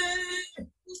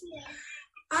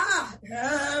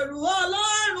 Ẹ̀rù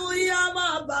Ọlọ́run yìí á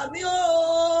máa bà mí o.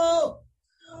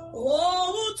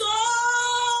 Ohun tó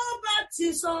bá ti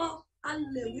sọ, a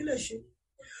lè wí lè ṣe.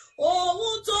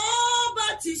 Ohun tó bá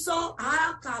ti sọ,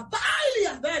 àkàbáìlì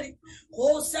àbẹ́ni, kò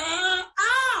sá,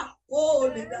 kò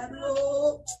lè dádúró.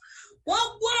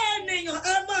 Gbogbo ènìyàn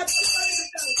ẹ máa dúpẹ́ níbi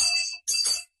tẹ̀lé.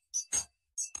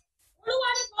 Olúwa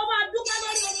ní kò máa dúpẹ́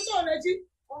lórí ohun tó retí.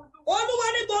 Olúwa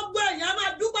ní gbogbo èèyàn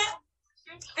máa dúpẹ́.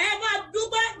 Ẹ máa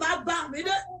dúpẹ́ bàbá mi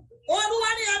dé. Olúwa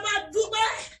ní ẹ máa dúpẹ́.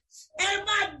 Ẹ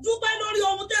máa dúpẹ́ lórí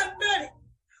ohun tẹ́ ń bẹ̀rẹ̀.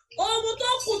 Ohun tó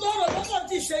kù tó rò lọ́kọ̀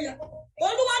ti ṣe yẹn.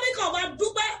 Olúwa ní kò máa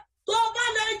dúpẹ́. Tó bá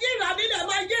lè yíra nílẹ̀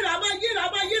máa yíra.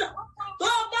 Tó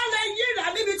bá lè yíra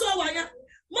níbi tó wà yẹn,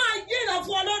 máa yíra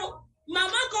fún Ọlọ́run.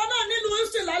 Màmá kan náà nínú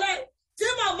ìsìn lálẹ́ tí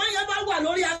màmá yẹn bá wà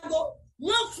lórí aago,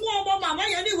 wọ́n fún ọmọ màmá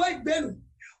yẹn ní ìwé ìgbélù.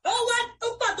 Ó wá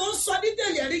nígbà tó ń sọ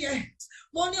dídèlì ẹ̀rí yẹn,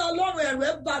 mo ní Ọlọ́run ẹ̀rù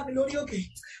ẹ̀ bà mí lórí òkè.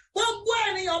 Gbogbo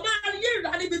ènìyàn máa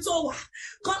yíra níbi tó wà.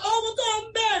 Ohun tó ń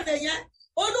bẹ̀rẹ̀ yẹn,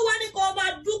 Olúwa ní kó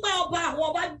máa dúpẹ́ ọba àwọn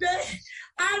ọba dé.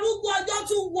 Arúgbó ọjọ́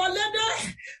tún wọlé dé.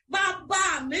 Bàbá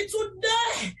mi tún dé.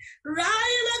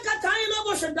 Ráílẹ̀ kàtàí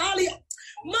lọ́bọ̀ ṣẹ̀dálì.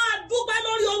 Máa dúpẹ́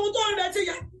lórí ohun tó ń retí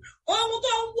yẹn. Ohun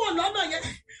tó ń wò lọ́nà yẹn.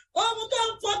 Ohun tó ń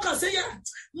fọkàn sí yẹn.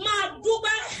 Máa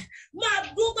dúpẹ́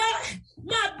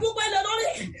lé lórí.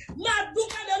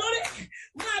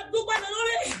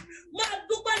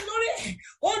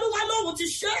 Olúwa lóhun ti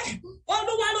ṣe.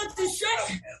 Olúwa ló ti ṣe.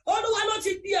 Olúwa ló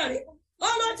ti bí ẹ̀rí.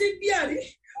 Ọlọ́ ti bí ẹ̀rí.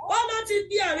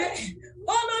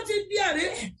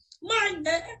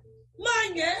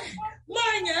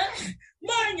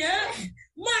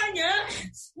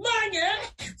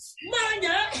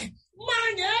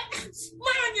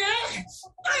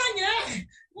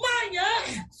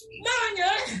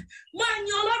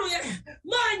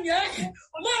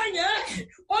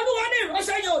 Olúwa ní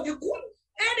ìránṣẹ́ yẹn ò ní kú.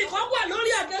 Ẹnìkan wà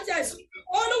lórí àgbẹ̀tẹ̀ àìsàn.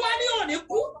 Olúwa ní ò ní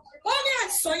kú. Ó ní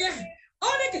àìsàn yẹn. Ó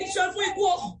ní kì í ṣe fún ikú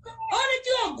o. Ó ní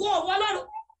kí ògo ọ̀wọ́ Ọlọ́run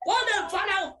ó lè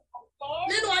farahàn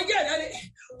nínú ayé rẹ̀ ni.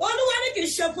 Olúwa ní kì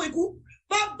í ṣe fún ikú.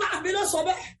 Bàbá mi ló sọ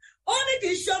bẹ́ẹ̀. Ó ní kì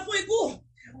í ṣe fún ikú.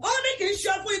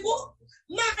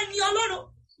 Máa yin Ọlọ́run.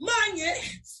 Máa yìn.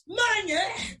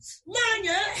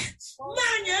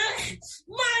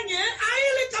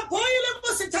 Ayílí kàpọ̀ ayílí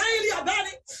mọ̀sítà ayílí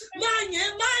àbáni. Máa yìn.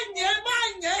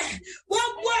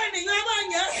 Gbogbo ènìyàn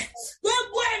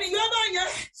máa yìn.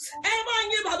 Ẹ máa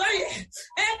yin bàbá yìí.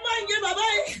 Ẹ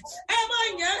máa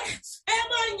yin.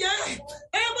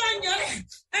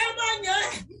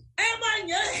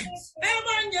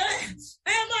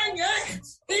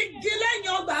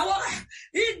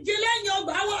 Igi lẹ́yìn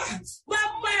ọgbà wa.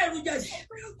 Bàbá ẹ̀rù jẹ̀jẹ̀.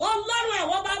 Ọlọ́run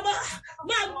àwọn bàbá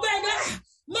máa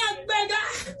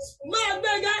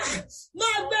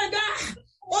gbéga.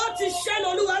 Ó ti ṣe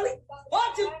lọ́lúwa wí. Ó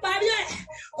ti parí ẹ̀.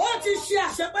 Ó ti ṣe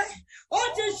àṣepẹ́.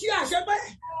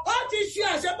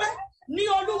 Ní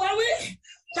Olúwa wí.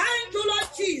 Thank you, Lord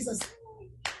Jesus.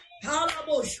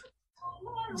 Hallelujah.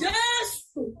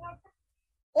 Jésù.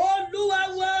 Olúwa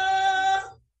wá.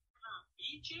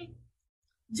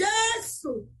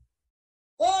 Jésù.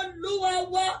 Olúwa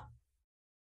wá.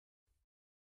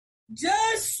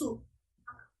 Jésù.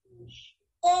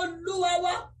 Olúwa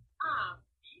wá.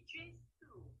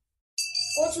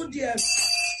 Ó tún di ẹ̀rù.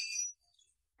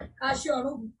 Aṣọ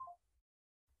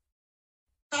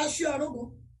ọ̀rùngún.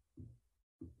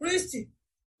 Kristi.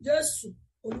 Jésù.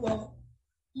 Olúwa wá.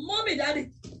 Mọ́mì dáàdì.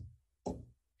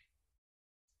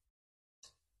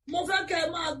 Mo fẹ́ kẹ́ ẹ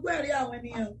máa gbẹ̀rí àwọn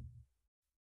ènìyàn.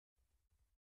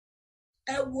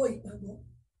 Ẹ wo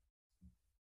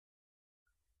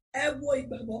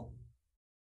ìgbàgbọ́.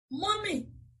 Mọ́mì,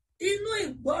 inú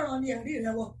ìgbọ́ràn ni ẹ̀rí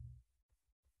rẹ wọ̀.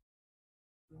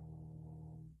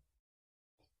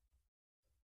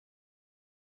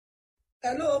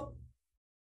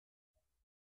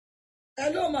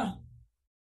 Hello ma.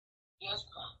 Yes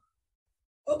ma.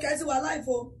 Okay, ti wà live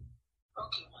o.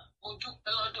 Okay ma. Mo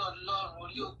dúpẹ́ lọ́dọ̀ Ọlọ́run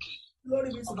orí òkè. Lórí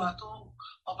mi ti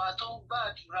ọba tó ń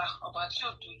gbàdúrà, ọba tí ò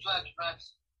dojú àdúrà tì.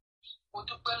 Mo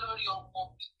dúpẹ́ lórí ọmọ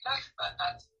mi láti bàtà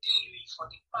ti dé ìlú yìí for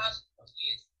the past 4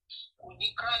 years. Kò ní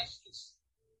crisis.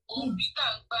 Ohun bí tá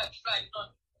à ń gbàdúrà náà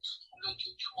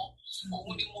lójoojúmọ́.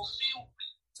 Òun ni mo fi ń wí.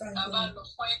 Bàbá lọ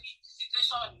fún ẹni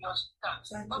visitation ní hospital.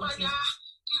 Bàbá ní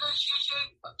kí ló ṣe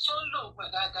tó ń lò pẹ̀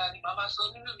dáadáa ni màmá sọ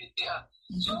nínú mi pé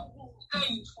tí ó wù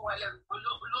lẹ́yìn fún wa lẹ́rù pé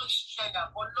ló ń ṣiṣẹ́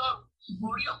ìyàbọ̀ lọ́rùn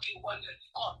orí òkè wọlé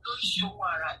nìkan ló ṣe ohun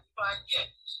àrà nínú ayé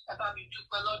ẹ bá mi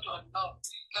dúpẹ́ lọ́dọ̀ náà.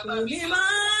 Òní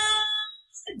máa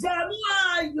jẹ̀mú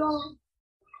ayọ̀.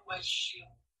 Olúwa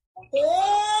ṣeun.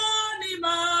 Òní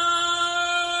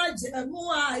máa jẹ̀mú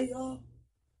ayọ̀.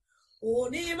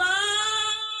 Òní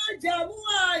máa jẹ̀mú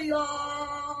ayọ̀.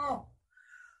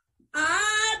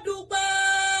 Àdúpẹ́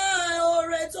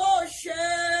oore tó ṣe.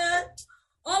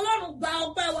 Ọlọ́run gba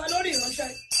ọpẹ́ wa lórí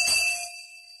ìránṣẹ́.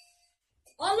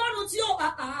 Ọlọ́run tí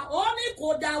ó ní kò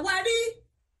dá wa rí.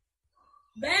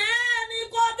 Bẹ́ẹ̀ ni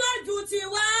kò dójú ti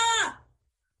wá.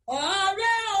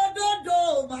 Ọ̀rẹ́ òdodo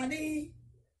mà ní.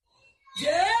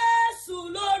 Jésù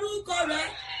lórúkọ rẹ̀.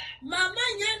 Màmá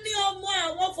yẹn ní ọmọ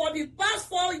àwọn for the past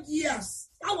 4 years.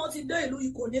 Táwọn ti dé ìlú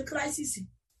yìí kò ní crisis.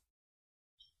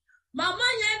 Màmá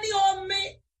yẹn ní omi.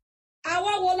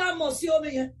 Àwa wo la mọ̀ sí omi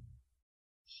yẹn?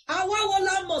 Àwa wo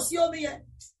la mọ̀ sí omi yẹn?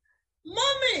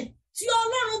 Mọ́mì tí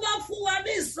Ọlọ́run bá fún wa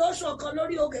ní instruction kan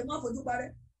lórí òkè má fojú parẹ́.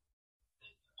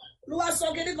 Olúwa sọ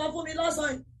kíní kan fún mi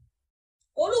lọ́sàn-án yìí.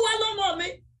 Olúwa lọ́mọ mi.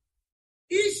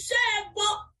 Iṣẹ́ ẹbọ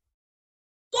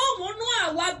tó múnú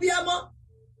àwa bíamọ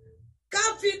ká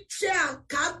fi ṣe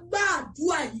àkágbá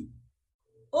àdúrà yìí.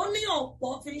 Ó ní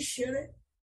ọ̀pọ̀ fi ń ṣeré.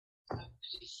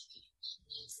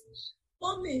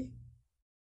 Mọ́mì,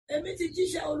 èmi ti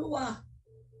jíṣẹ́ Olúwa.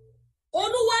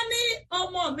 Olúwa ní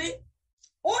ọmọ mi.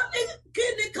 Ó ní kí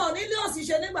ni Cornelius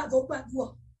ṣe nígbà tó gbàdúrà.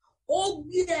 Ó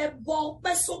gbé ẹbọ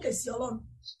pẹ́ sókè sí Ọlọ́run.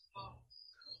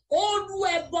 Ó rú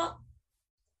ẹbọ.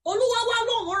 Olúwa wá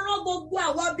lóhùn rán gbogbo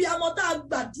àwa abiyamọ tá a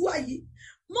gbàdúrà yìí.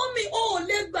 Mọ́mì, ó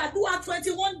lè gbàdúrà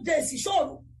 21 days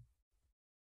ìṣòro.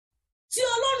 Tí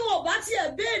Ọlọ́run ò bá tiẹ̀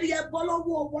béèrè ẹbọ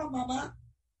lọ́wọ́ wa màmá,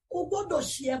 ó gbọ́dọ̀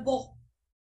ṣe ẹbọ.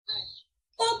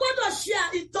 Ó gbọ́dọ̀ ṣe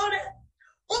ìtọrẹ.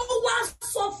 Ó wá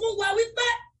sọ fún wa wípé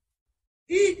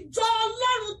ìjọ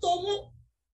Ọlọ́run tòun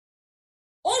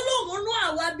ó lóhùn nú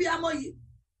àwa abiyamọ yìí.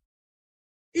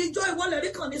 Ìjọ ìwọlẹ̀ rí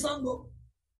kan ní Ṣàngó.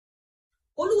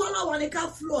 Olúwa láwa ní ká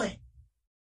flọ̀ ẹ̀.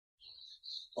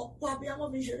 Ọ̀pọ̀ abiyamọ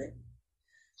mi ṣeré.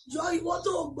 Jọ ìwọ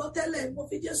tó gbọ́ tẹ́lẹ̀ mo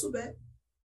fi Jésù bẹ́ẹ̀.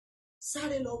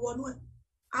 Sáré lọ wọnú ẹ̀.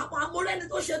 Àwọn amúrẹ́ni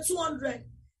tó ṣe 200.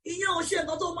 Ìyẹn ò ṣe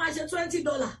nǹkan tó máa ṣe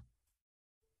 $20.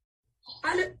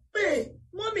 Alẹ́ pé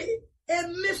mọ́mì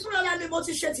èmi fúnra mi mo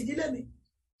ti ṣe tìdílé mi.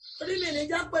 Torí mi ní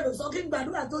já pẹ̀lú sọ kí n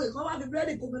gbàdúrà tó ìkan wá fi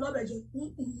búrẹ́dì kó mi lọ́bẹ̀ jẹ.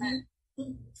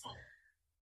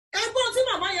 Ẹgbọ́n tí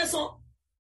màmá yẹn sọ.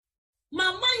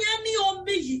 Màmá yẹn ní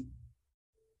omi yìí.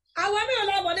 Àwọn mìíràn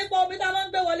lábọ̀ nípa omi tá a máa ń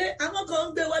gbé wọlé. Àwọn kan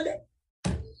ń gbé wọlé.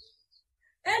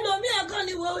 Ẹlòmíràn kan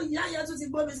ni wo ìyá yẹn tún ti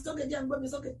gbómi sókè jẹ́ ń gbómi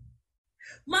sókè.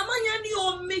 Màmá yẹn ní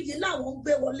omi yìí làwọn ń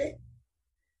gbé wọlé.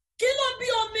 Kí ló bí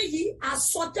omi yìí?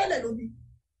 Àsọtẹ́lẹ̀ lómi.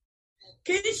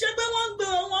 Kì í ṣe pé wọ́n ń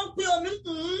gbé omi.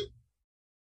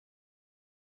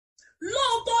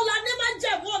 Lóòótọ́ la ní máa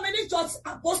jẹ̀mú omi ní church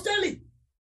apostolic.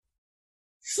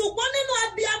 Ṣùgbọ́n nínú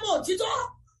abiyamọ òtítọ́,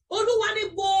 Olúwa ní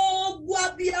gbogbo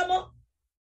abiyamọ.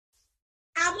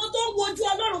 Àwọn tó ń wojú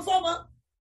Ọlọ́run fọ́mọ.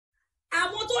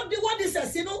 Àwọn tó diwọ́ disẹ̀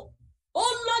sínú. Ó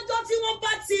lọ́jọ́ tí wọ́n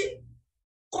bá ti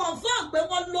confirm pé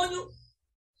wọ́n lóyún.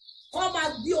 Kọ́ máa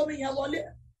gbé omi yẹn wọlé.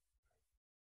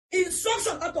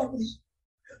 Instruction látọ̀run ni.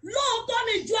 Lóòótọ́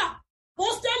ni ìjọ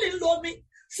apostoli ń lo omi.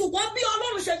 Ṣùgbọ́n bí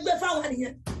Ọlọ́run ṣe gbé fáwọn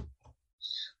nìyẹn.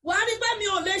 Wà á rí pé mi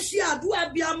ò lè ṣe àdúrà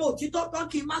bí amọ̀ òtítọ́ tán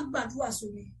kí n má gbàdúrà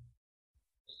sómi.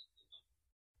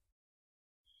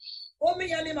 Omi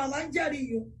yẹn ni màmá ń jẹ́rìí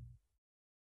yìí o.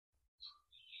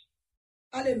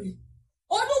 Hallelujah.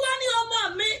 Olúwa ní ọmọ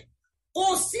mi kò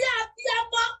sí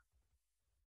abiyamọ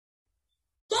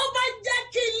tó bá jẹ́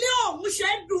kí ilé ọ̀hún ṣe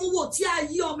dùn wò tí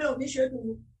ayé ọmọ ò ní ṣe dùn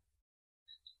wò.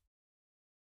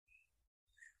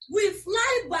 We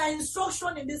fly by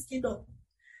instruction in this kingdom.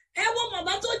 Ẹ wo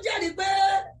màmá tó jẹ́rìí pé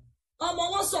ọmọ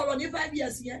wọn sọ̀rọ̀ ní 5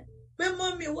 years yẹn pé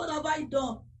mọ́mí what have I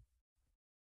done?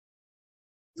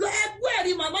 Lọ ẹ gbọ́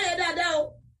ẹ̀rí màmá yẹn dáadáa o.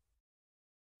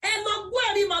 Ẹ lọ gbọ́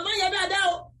ẹ̀rí màmá yẹn dáadáa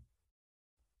o.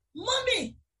 Mommy,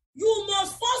 you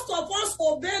must first of all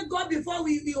obey God before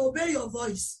we obey your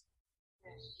voice.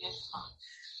 Yes, ma'am.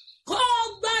 Kọ́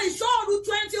gba ìṣọ́ọ̀rù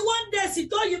 21 days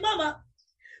tó yìí màmá.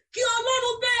 Kí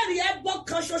Ọlọ́run bẹ̀rẹ̀ ẹbọ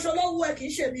kan ṣoṣo lọ́wọ́ ẹ kì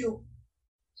í ṣe mí o.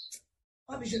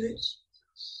 Wọ́n fi ṣeré.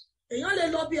 Èèyàn lè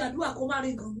lọ bí àdúrà kó má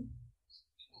rí nǹkan mú.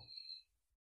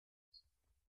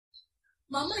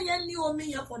 Màmá yẹn ní omi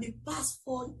yẹn for the past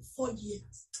 4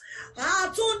 years.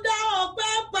 Àtúndá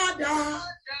ọpẹ́ padà.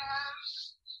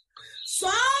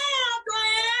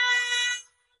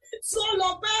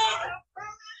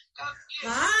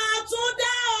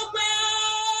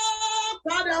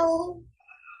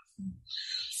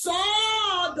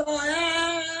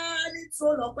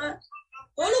 Jésù lọ́pẹ́.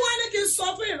 Olúwa ní kí n sọ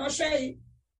fún ìránṣẹ́ yìí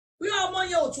bí ọmọ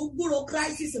yẹn ò tún gbúrò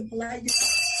crisis láyé.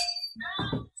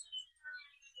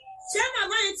 Ṣé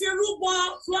màmá yìí ti rúbọ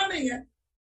flooring yẹn?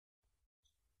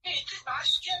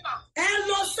 Ẹ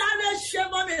lọ sáré ṣe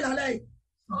mọ́ mi lálẹ́ yìí.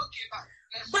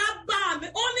 Bàbá mi,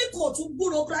 ó ní kò tún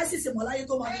gbúrò crisis mọ́ láyé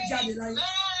tó máa fi jáde láyé.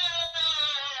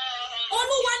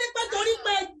 Olúwa ní pé torí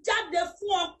pé jáde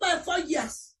fún ọpẹ́ 4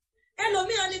 years.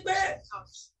 Ẹlòmíràn ní pé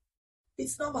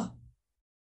it's normal.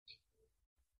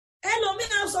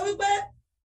 Ẹlòmíràn sọ wípé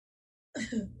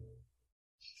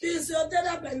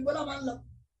physiotherapy pẹ̀lú bọ́lá máa ń lọ.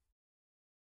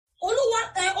 Olúwa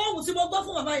ohun tí mo gbọ́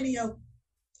fún bàbá ènìyàn o.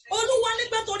 Olúwa ní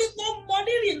pé torí pé ó mọ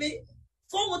rírì mi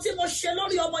fún ohun tí mo ṣe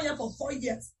lórí ọmọ yẹn for 4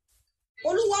 years.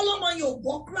 Olúwa lọ́mọ yẹn ò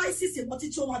gbọ́ crisis ìmọ̀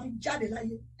títí ó máa fi jáde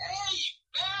láyé.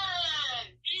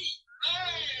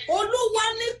 Olúwa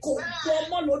ní kò gbọ́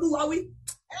ọmọ lolúwa wí.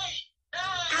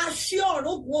 Àṣẹ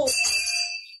ọ̀rọ̀ gbọ́.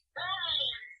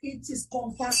 It is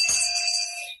confirmed.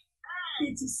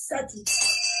 It is settled.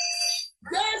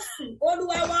 Jésù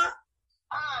Olúwa wa.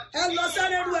 Ẹ lọ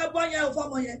sáré rú ẹbọ yẹn ò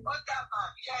fọmọ yẹn.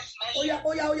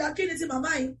 Oya kí ni ti màmá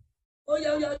yìí?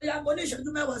 Oya mo ní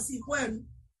ìṣẹ́jú 10 sí ìkún ẹ̀rí.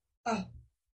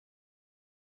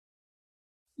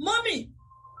 Mọ́mì,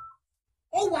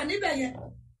 ó wà níbẹ̀ yẹn.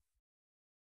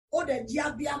 Ó dẹ̀ di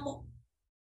abiyamọ.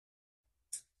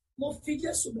 Mo fi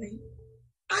Jésù bẹ̀yìn.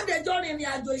 Adẹjọ́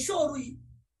rìnrìn àjò ìṣòro yìí.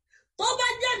 Tó bá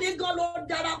jẹ́ nìkan ló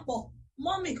darapọ̀,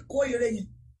 mọ́mì kó ire yẹn.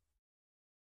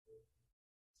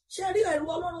 Ṣé rí ẹ̀rù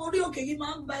Ọlọ́run orí òkè yìí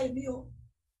máa ń ba èmi o?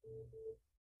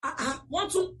 Wọ́n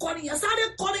tún kọrin yẹn, sáré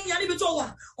kọrin yẹn níbi tó wà.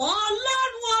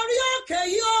 Ọlọ́run orí òkè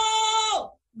yìí ó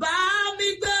bá mi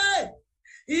gbé.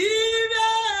 Ire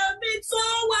mi tó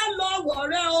wà lọ́wọ́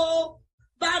rẹ o.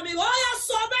 Bá mi ó yá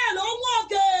sọ bẹ́ẹ̀ ló ń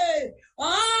wọ̀kè.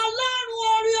 Ọlọ́run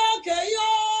orí òkè yìí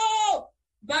ó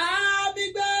bá mi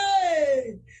gbé.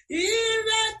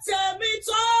 Ire tèmi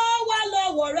tó wà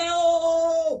lọ́wọ́ rẹ o.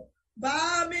 Bá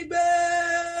mi gbé.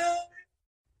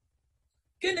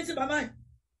 Kí ni ti bàbá yìí?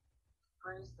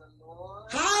 Praise the Lord.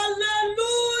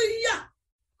 Hallelujah.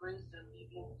 Praise the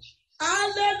living Jesus.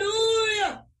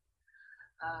 Hallelujah.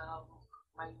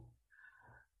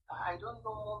 I don't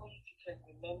know if you can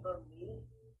remember me.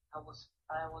 I was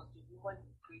the woman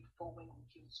you prayed for when we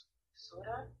came to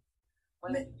Minnesota.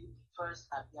 When we did the first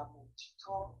Abiyamo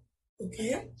Tito.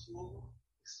 Okay. I came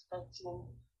expecting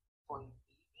for a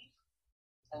baby,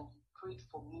 and you prayed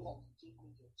for me and you gave me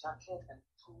your jacket and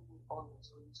told me all was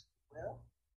going to be well.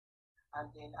 And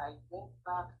then I went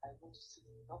back, I went to see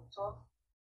the doctor.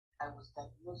 I was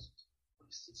diagnosed with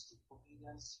polycystic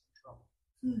ovarian syndrome.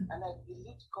 And I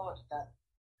believed God that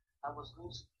I was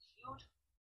going to be healed.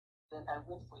 Then I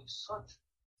went for a surgery.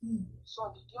 So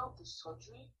on the day of the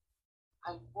surgery,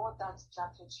 I wore that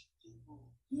jacket you gave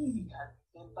me. I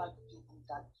remember you gave me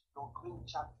that your green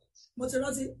jacket.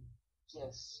 Motorati?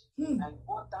 Yes. I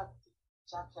wore that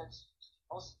jacket to the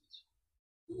hospital.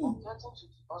 On getting to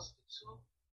the hospital,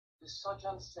 the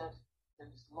surgeon said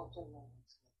there is nothing wrong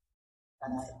with me.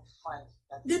 That I am fine.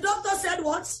 The doctor said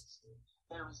what?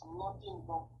 There is nothing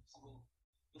wrong with me.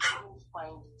 They couldn't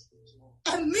find it again.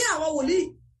 And me, I will.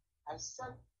 I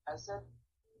said,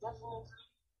 definitely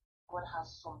God has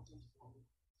something for me.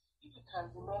 If you can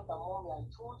remember, Mommy, I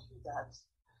told you that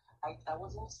I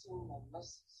wasn't seeing my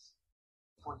messages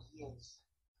for years.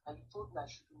 And you told me I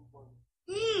shouldn't worry.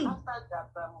 After that,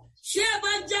 ṣé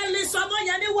evangelist ọmọ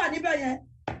yẹn ní wà níbẹ̀ yẹn?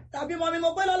 Tàbí mọ̀ mi mo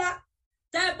pé lọ́la?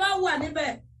 Tẹ́ ẹ bá wà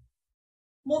níbẹ̀,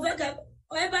 mo fẹ́ kẹ́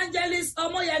evangelist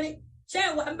ọmọ yẹn ni. Ṣé ẹ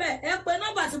wà níbẹ̀? Ẹ pe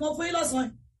nọ́mbà tí mo fún yín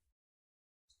lọ́sàn-án.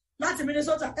 Láti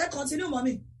Minnesota, ẹ continue mọ́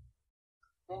mi.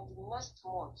 Then the next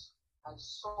month, I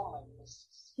saw my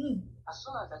message. As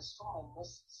soon as I saw my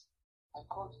message, I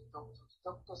called the doctor. The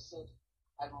doctor said,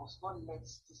 I must not let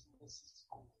this message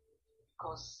go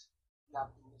because we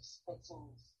have been expecting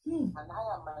it. And I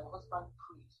and my husband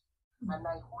prayed. And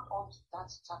I hold on to that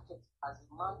jacket as a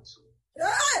mantle.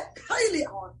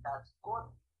 God that God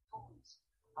do it.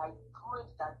 I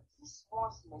prayed that this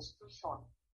month's menstruation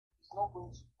is not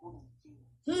going to go in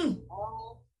vain. Mommy,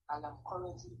 I am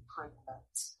currently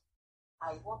pregnant.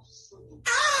 I want to say it.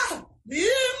 Bí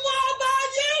mo bá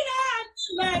yíra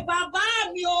lẹ bàbá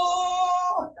mi o.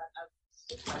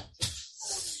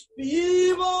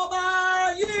 Bí mo bá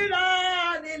yíra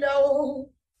nílẹ̀ o.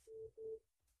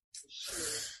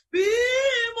 Bí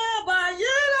mo bá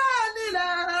yíra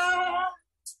nílẹ̀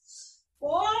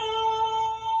o.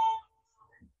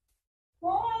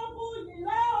 Ó mú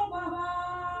nílẹ̀ o bàbá.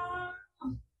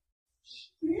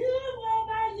 Bí mo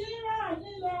bá yíra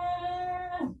nílẹ̀.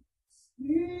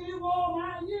 Bí mo bá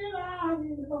yíra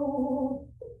nílẹ̀ o.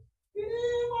 Bí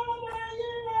mo bá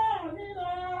yíra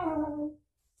nílẹ̀.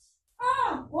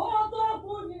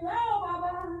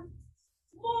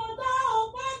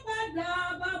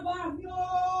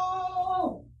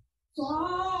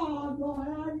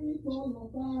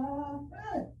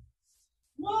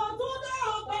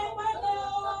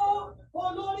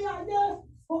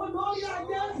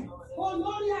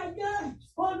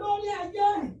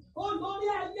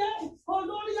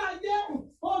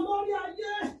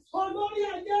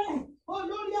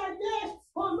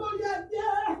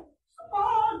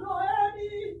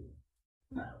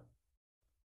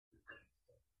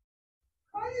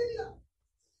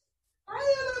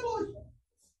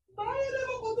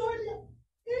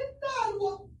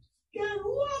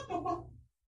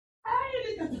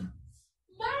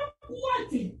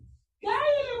 Ati,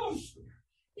 Gaius,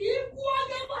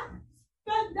 Iguagaba,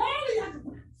 Pendaria,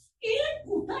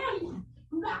 Iguaria,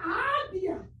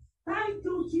 Naadia. Thank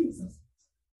you, Jesus.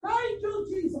 Thank you,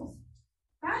 Jesus.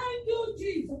 Thank you,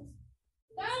 Jesus.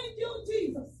 Thank you,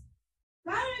 Jesus.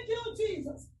 Thank you,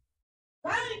 Jesus.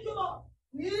 Thank you, Lord.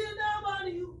 We never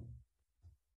knew.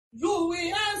 You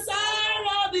will answer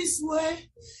all this way.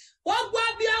 What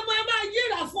God be a mama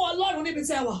year for a lot of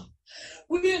people?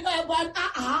 We never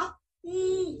thank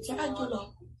you,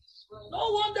 Lord.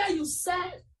 No wonder you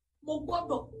said,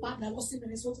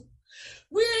 Minnesota.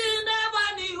 We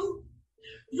never knew.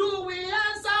 You will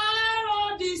answer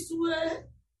all this way.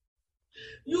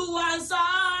 You answer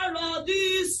all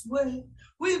this way.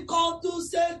 We come to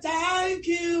say thank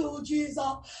you, Jesus.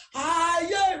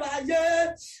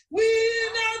 Aye. We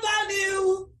never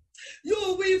knew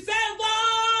you will favor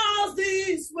us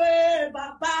this way,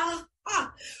 Baba.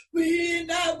 We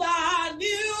never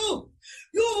knew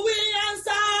you will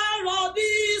answer all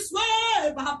this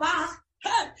way, Baba.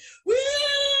 Hey, we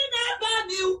never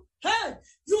knew. Hey,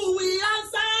 you will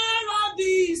answer all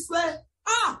this way.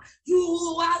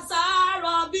 You answer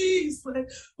all this way.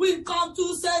 We come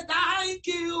to say thank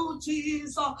you,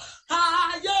 Jesus.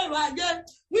 Aye.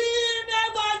 We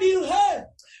never knew. Hey,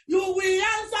 you will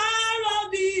answer all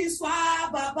this way,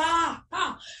 Baba.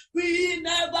 We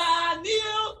never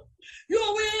knew. You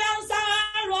will answer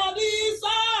all this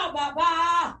way,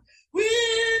 Baba. We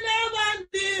never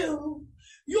knew.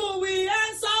 You will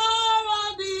answer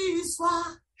all this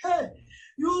way. Hey,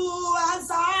 you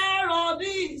answer all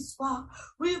this one.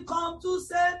 We come to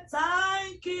say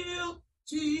thank you,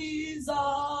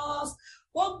 Jesus.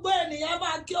 Gbogbo ènìyàn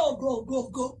máa kí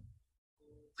ògo.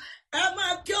 Ẹ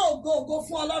máa kí ògo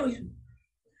fún Ọlọ́run yẹn.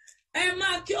 Ẹ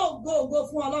máa kí ògo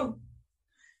fún Ọlọ́run.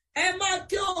 Ẹ máa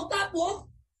kí ògo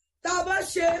tá a bá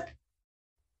ṣe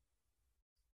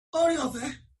orin ọ̀fẹ́.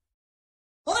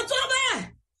 Ó tó bẹ́ẹ̀,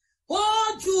 ó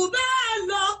jù bẹ́ẹ̀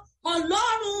lọ,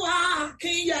 Ọlọ́run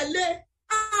Akínyẹlé.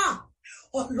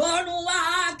 Ọlọ́run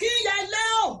Akínyẹlé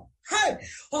o.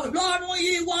 Ọlọ́run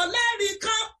ìwọ lẹ́rìí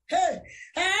kan.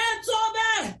 Ẹ tó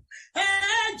bẹ́ẹ̀, ẹ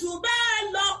jù bẹ́ẹ̀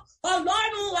lọ,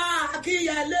 Ọlọ́run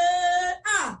Akínyẹlé.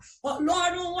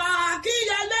 Ọlọ́run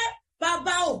Akínyẹlé,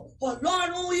 bàbá o.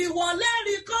 Ọlọ́run ìwọ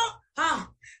lẹ́rìí kan.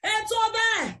 Ẹ tó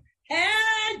bẹ́ẹ̀, ẹ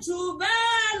jù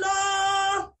bẹ́ẹ̀ lọ,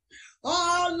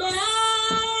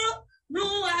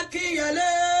 Ọlọ́run Akínyẹlé.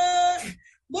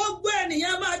 Gbogbo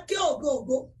ènìyàn máa kí ògo.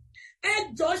 Ẹ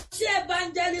jọ ṣé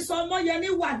evangelist Ọmọyẹni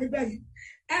wà níbẹ̀ yìí.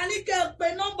 Ẹni kẹ́ ẹ pe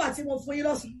nọ́mbà tí mo fún yín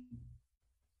lọ́sàn-án.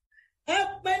 Ẹ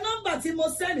pe nọ́mbà tí mo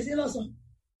sẹ́ndì sí lọ́sàn-án.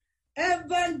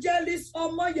 Evangelist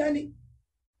Ọmọyẹni.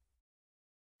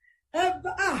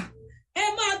 Ẹ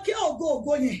máa kí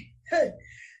ògo yẹn.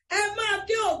 Ẹ máa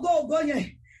kí ògo yẹn.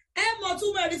 Ẹ mọ̀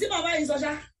túmọ̀ ẹ̀rí tí màmá yìí sọ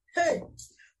ṣá.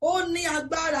 Ó ní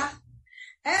agbára.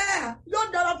 Yóò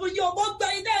dára fún yín o. Mo gbẹ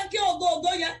yín dẹ́n kí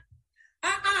ògo yẹn.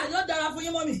 Yóò dára fún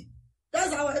yín mọ́mì.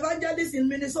 That's our evangelist in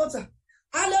Minnesota.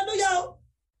 Hallelujah.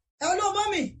 Hello,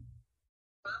 mommy.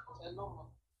 Hello.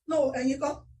 No, ẹ̀yin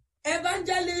kọ́.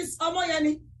 Evangelist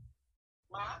Ọmọyẹni.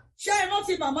 Ṣé ẹ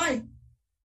rántí màmá yìí?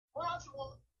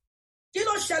 Kí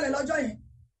ló ṣẹlẹ̀ lọ́jọ́ yẹn?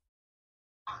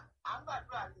 À ń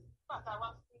gbàdúrà ní bàtà wá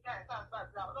sí ìgbà ẹ̀ka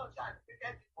gbàdúrà ọlọ́run ṣáà ní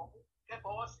kékeré ìfọ̀mù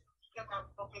kẹ́kọ̀ọ́ sí kẹ́kọ̀ọ́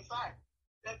prọfẹsáì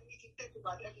lẹ́bi ní kí n tẹ́kọ̀ọ́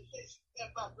bá lẹ́bi fèsì kẹ́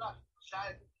gbàdúrà ṣáà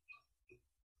ẹ̀bí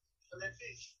ìṣẹ̀lẹ̀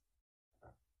fèsì.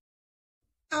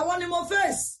 Àwọn ni mo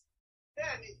fèsì.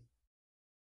 Bẹ́ẹ̀ni.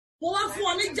 Mo wá fún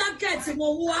ọ ní jákẹ́ẹ̀tì mo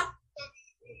wú wá.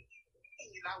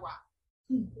 Ìlà wà.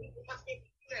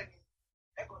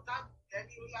 Ẹ̀kọ́ táàbù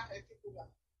ẹni ó yá ẹtí kó wà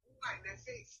nígbà ilẹ̀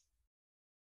fèsì.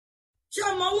 Ṣé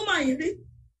ọmọ wúmà yìí rí?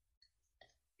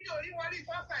 Mi ò rí wọn rí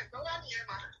fọ́fà ìgbọ́wá nìyẹn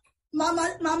mà.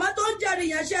 Màmá tó ń jẹ́rìí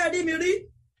yẹn ṣe rí mi rí.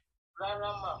 Rárá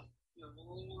mà, mi ò ní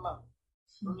rí mà.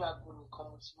 Lórí aago nìkan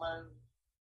mo ti máa ń rí.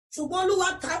 Ṣùgbọ́n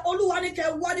Olúwa ní kẹ́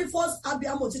wá ní first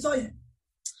abiyamọ òtítọ́ yẹn.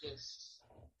 Yes.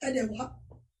 Ẹ dẹ̀ wá.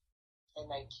 And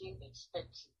I came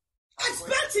expecting.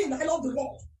 Expecting, I love the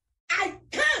Lord. I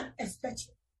came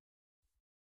expecting.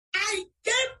 I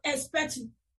came expecting.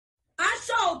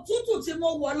 Aṣọ òtútù tí mo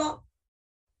wọ̀ lọ,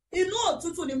 inú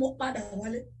òtútù ni mo padà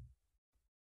wálé.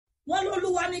 Wọ́n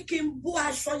lÓlúwa ní kí n bú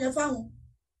aṣọ yẹn fáwọn.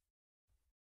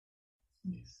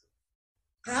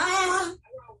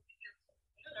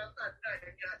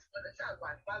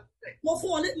 Mo fún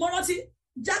wọn ní, mo rántí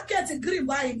jákẹ́ẹ̀tì green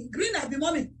báyìí ni, green àbí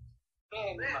mọ́mì.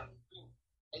 Bẹ́ẹ̀ni, green.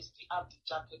 I still have the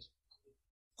jacket.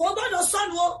 Kò gbọ́dọ̀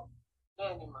sọnù o.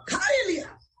 Bẹ́ẹ̀ni mà. Káìlìà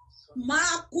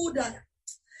máa kú dàda.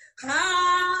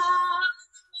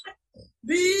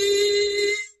 Bí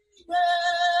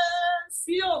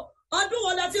sí o, ọdún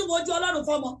wo la ti ń wojú Ọlọ́run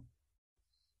fọmọ?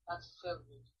 That's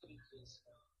February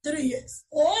 3 years.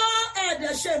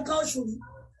 Ẹ̀dẹ̀ ṣe nǹkan oṣù rí.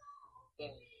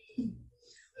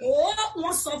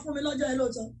 Wọ́n sọ fún mi lọ́jọ́ ẹ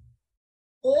lóòótọ́.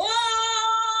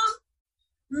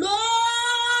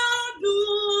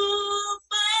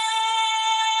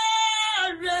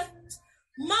 Lódùmarè.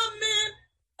 Mọ́mí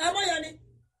ẹ mọ̀ yẹn ni.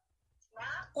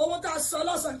 Owó tá a sọ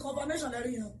lọ́sàn-án confirmation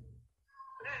lẹ́rìí yẹn.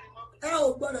 Ẹ ò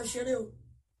gbọ́dọ̀ ṣeré o.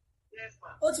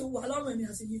 Ó ti wà lọ́rùn èmi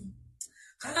àti yìí.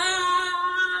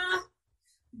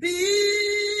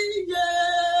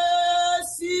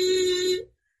 Kábíyèsí.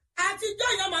 Àtijọ́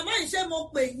ìyá màmá yìí ṣé mo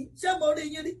pè yín, ṣé mo rí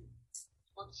yín rí?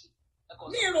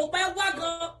 Mi rò pé wá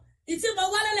gan-an. Ìtí mo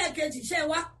wá lẹ́lẹ́kejì ṣé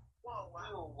wá?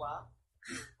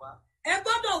 Ẹ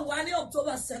gbọ́dọ̀ wá ní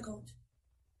October 2nd.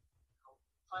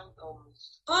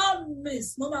 All miss.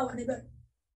 Mo máa wà níbẹ̀.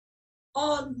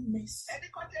 All miss.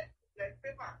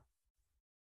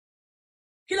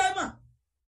 Kí ló mọ̀?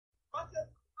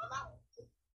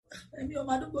 Èmi ò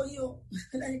máa dúpọ̀ yín o.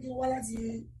 Lẹ́yìn kí n wá láti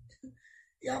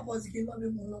airport kí n bá mi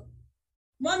mú lọ.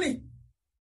 Mọ́mì,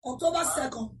 October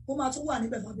 2nd, mo máa tún wà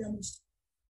níbẹ̀ fàbí àmọ́.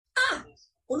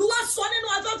 Olúwa sọ nínú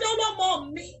afẹ́fẹ́ ọlọ́mọ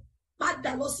mi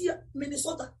padà lọ sí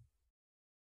Minnesota.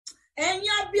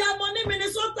 Ẹ̀yin abiyamọ ní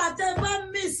Minnesota tẹ́ bá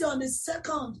miss on the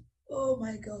 2nd. Oh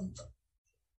my God.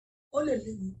 Ó lè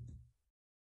léwu.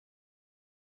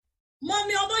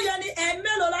 Mọ́mí ọmọ yẹn ni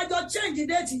ẹ̀mélòó lájọ change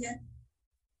date yẹn.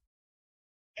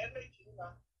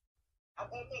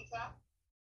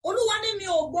 Olúwa ní mi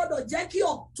ò gbọ́dọ̀ jẹ́ kí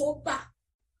October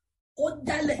kó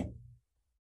dálẹ̀.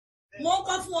 Mo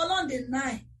kọ́ fún ọlọ́ndè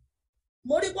 9.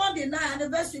 Mo rí bọ́ndè 9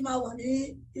 anniversary máa wà ní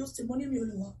Houston. Mo ní mi ò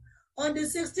lè wá. On the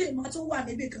 16th, máa tún wà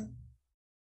níbì kan.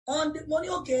 Mo ní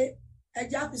òkè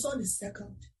ẹja fi on the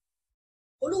 2nd.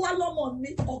 Olúwa lọ́mọ mi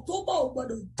October ò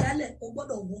gbọ́dọ̀ dálẹ̀, ò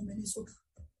gbọ́dọ̀ wọ Minnesota.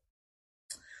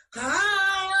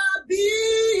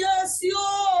 Kábíyèsí o.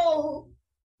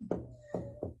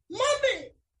 Mọ́mì,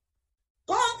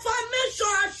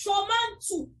 confirmation aṣọ máa ń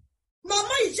tù.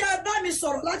 Màmá ìṣe bá mi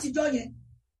sọ̀rọ̀ látijọ́ yẹn.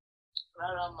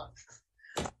 Rárá mà.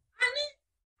 A ní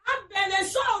abẹ̀rẹ̀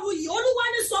sọ́ọ̀rù yìí, Olúwa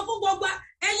ní sọ fún gbogbo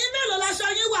ẹ̀yin mélòó láṣọ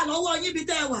yín wà lọ́wọ́ yín bí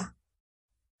tẹ́ ẹ wà.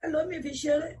 Ẹlòmíì fi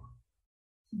ṣeré.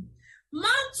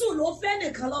 Mántù ló fẹ́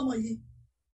nìkan lọ́mọ yìí.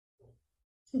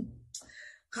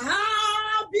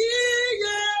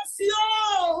 Kábíyèsí o.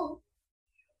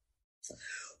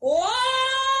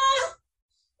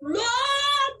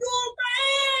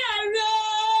 Lódùmarè.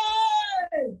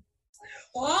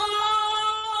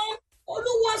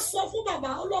 Olúwa sọ fún bàbá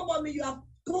ọlọ́mọ mi, you are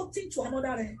going to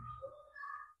another realm.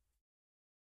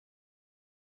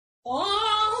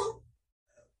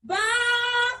 Bá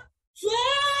tó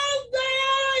gbé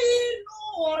inú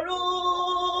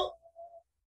ọ̀run.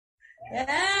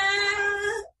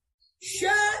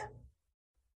 Ṣé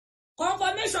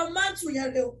confirmation máa tún yẹn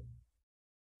lé o?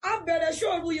 A bẹ̀rẹ̀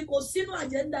ṣòro yìí kò sínú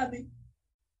àjẹ́ndà mi.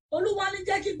 Olúwa ní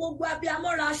jẹ́ kí gbogbo abiyamọ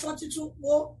ra aṣọ tuntun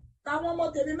wo táwọn ọmọ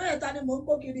tèmi mẹ́ta ni mò ń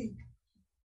kó kiri.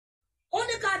 Ó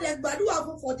ní ká dẹ̀ gbàdúrà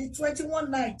fún for the 21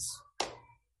 nights.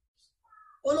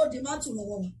 Olódì máa tún lọ́wọ́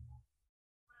wọn.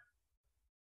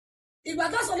 Ìgbà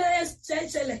tásán lè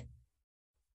ṣẹlẹ̀.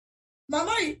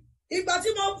 Màmá yìí, ìgbà tí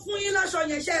mo fún yín láṣọ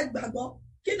yẹn ṣe gbàgbọ́,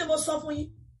 kí ni mo sọ fún yín?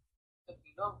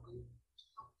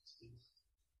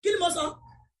 Kí ni mo sọ?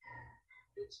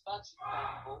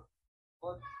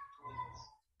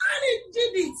 And he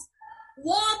did it.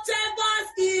 Whatever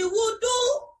he would do,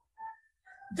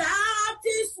 that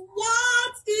is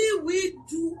what he will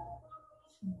do.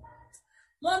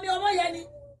 Mọ́mí ọmọ yẹn ni,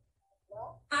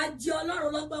 àjẹ́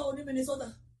Ọlọ́run lọ́gbà òní Minnesota.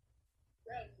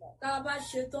 Tá a bá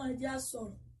ṣe tán ẹ jẹ́ á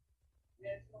sọ̀rọ̀.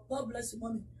 God bless you,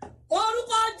 mommy.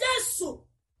 Orúkọ Jésù.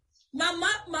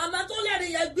 Màmá tó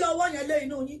lẹ́rìí yẹn gbé ọwọ́ yẹn lé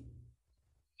inú yín.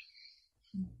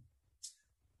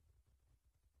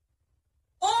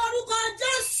 Orúkọ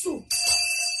Jésù.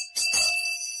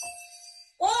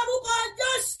 Orúkọ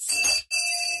Jésù.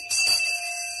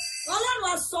 Ọlọ́run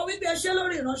á sọ wípé ẹ ṣe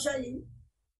lórí ìránṣẹ́ yìí.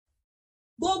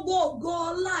 Gbogbo ògo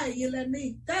ọlá èyí lẹ́ni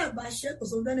tẹ́ ẹ̀ bá ṣe kò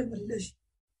sóhun tẹ́lẹ̀ pẹ̀lú lè ṣe.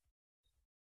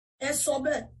 Ẹ sọ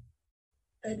bẹ́ẹ̀,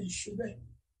 ẹ lè ṣe bẹ́ẹ̀.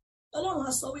 Ọlọ́run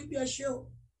á sọ wípé ẹ ṣe o.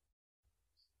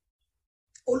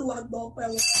 Olúwa gbọ́ ọpẹ́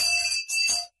wọn.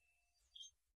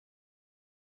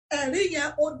 Ẹ̀rí yẹn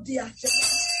ó di àṣẹ.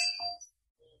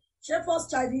 Ṣé first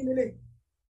child yín lélẹ̀?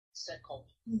 Second.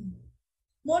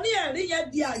 Mo ní ẹ̀rí yẹn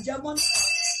di àjẹmọ́.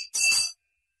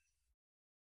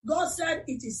 God said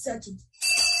it is settled.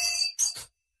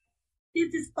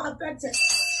 It is perfected.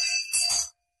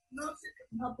 Nothing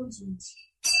can happen to it.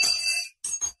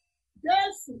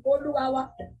 Jésù Olúwa wa.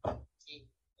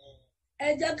 Ẹ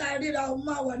jẹ́ ká ríra ọmọ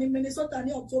máa wà ní Minnesota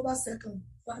ní October 2nd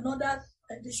for another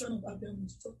edition of Abiyamo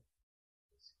Òtítọ́.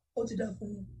 Ó ti dà fún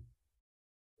yín.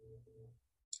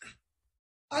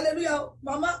 Hallelujah.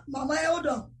 Mama, hold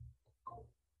on.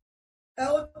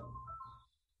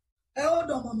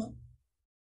 Hold on, mama.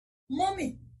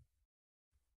 Mommy,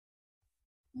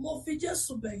 mo fi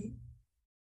Jésù bẹ̀ yín.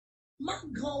 Má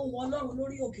gan ohùn Ọlọ́run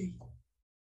lórí òkè yìí.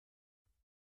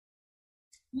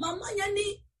 Mama yẹn ní,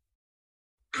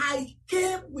 I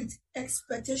came with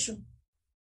expectation.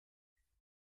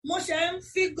 Mo ṣe ń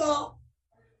figure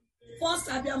first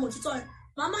abiyamọ òtítọ́ ẹ̀.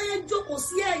 Mama yẹn jókòó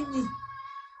sí ẹ̀yìn.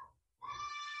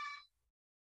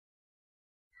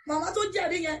 Mama tó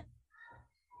jẹ́rìí yẹn,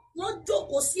 wọ́n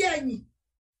jókòó sí ẹ̀yìn.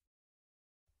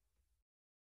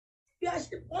 Bí a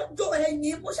ṣe wọ́n jó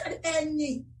ẹ̀yìn, mo ṣe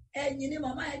ẹ̀yìn ni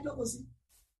màmá yẹn jókòó sí.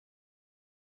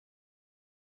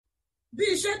 Bí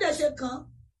iṣẹ́ dẹ̀ ṣe kàn,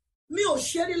 mi ò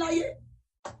ṣe rí láyé.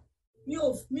 Mi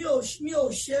ò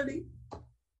ṣe rí.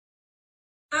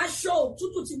 Aṣọ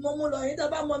òtútù tí mo mú lọ yìí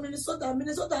tẹ́ bá mọ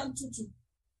Minnesota ń tutù.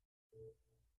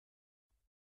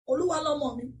 Olúwa lọ́mọ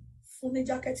mi fún ní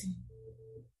jákẹ́ẹ̀tì.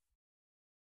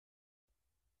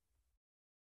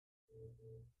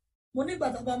 Mo nígbà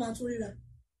tá a bá máa tún ríra.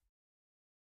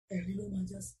 Ẹ̀rí ló máa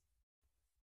jẹ́ sí.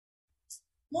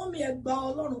 Mọ́mí ẹ gba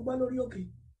Ọlọ́run gbọ́ lórí òkè.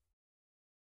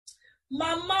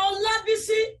 Mama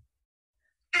Olabisi,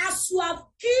 as you have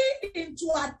keyed into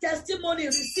her testimony,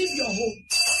 receive your hope.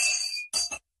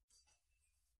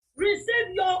 Receive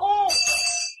your hope.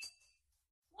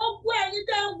 Gbogbo ẹ̀yin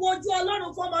tẹ́ ń wojú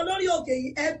Ọlọ́run fọmọ lórí òkè yìí,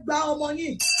 ẹ gba ọmọ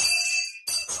yìí.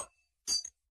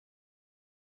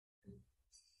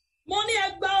 Mo ní ẹ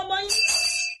gba ọmọ yìí.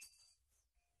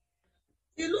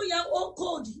 Ìlú yẹn ó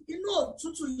kóòdì, inú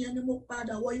òtútù yẹn ni mo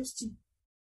padà wọ Houston.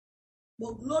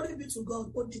 But glory be to God,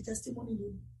 ó di testimony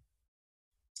lónìí.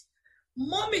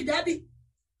 Mommy, daddy,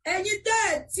 ẹ̀yin tẹ́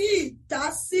ẹ̀ tí ì dá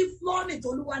sí flọ́ọ̀nì tó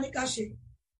Olúwa ní ká ṣe.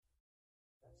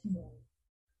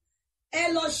 Ẹ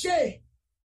lọ ṣe.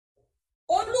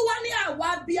 Olúwa ní àwa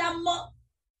abiyamọ.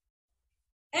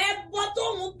 Ẹbọ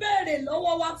tóun béèrè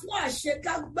lọ́wọ́ wa fún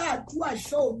àṣekágbá àdúrà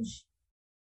ṣọ́ọ̀rù.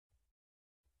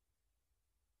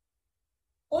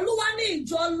 Olúwa ní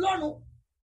ìjọ Ọlọ́run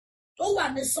tó wà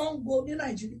ní Sango ní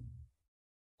Nàìjíríà.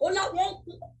 Ó láwọn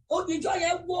ìjọ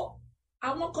yẹn wó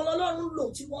àwọn kan lọ́lọ́run lò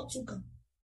tí wọ́n tún kàn.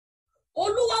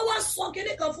 Olúwa wá sọ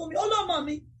kíní kan fún mi. Ó lọ́mọ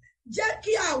mi jẹ́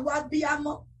kí àwa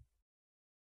abiyamọ.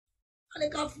 Wọ́n ní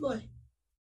ká fúlọ̀ ẹ̀.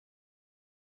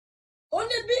 Ó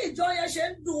ní bí ìjọ yẹn ṣe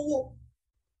ń dùn wò.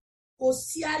 Kò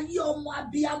sí ayé ọmọ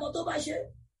abiyamọ tó bá ṣe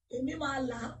èmi máa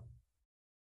là á.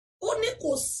 Ó ní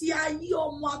kò sí ayé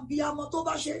ọmọ abiyamọ tó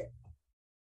bá ṣe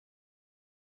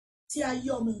tí ayé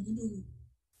ọmọ ìdílé rẹ̀.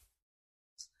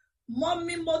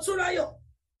 Mọ́mí Mọ́túnráyọ̀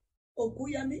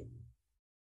Ògúnyẹmí,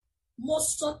 mo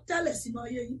sọ tẹ́lẹ̀ sínú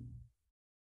ayé yín.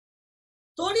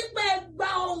 Torí pé ẹ gba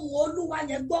ohùn Olúwa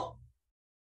yẹn gbọ́.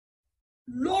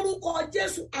 Lórúkọ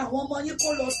Jésù àwọn ọmọ yín kó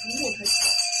lọ sùn wò fẹ́.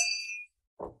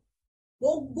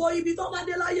 Gbogbo ibi tó bá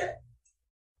dé láyé.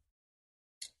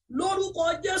 Lórúkọ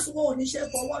Jésù wọn ò ní ṣe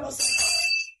fọwọ́ lọ́sẹ̀.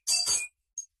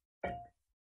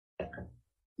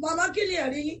 Màmá kí ni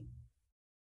ẹ̀rí yín?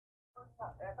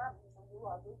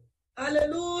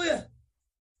 Hallelujah.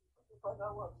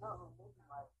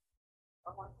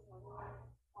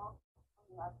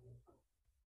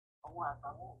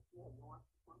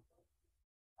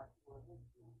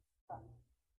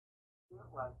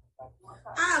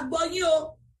 Gbọ́ yín o.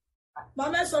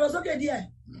 Màmá ẹ sọ̀rọ̀ sókè díẹ̀.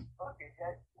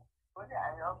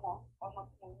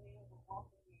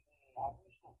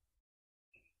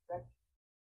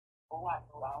 Òun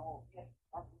àti àwọn òbí ẹ̀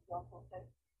láti jọ tó tẹ̀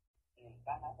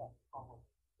Canada ọmọ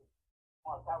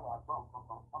wọn táwọn àgbọn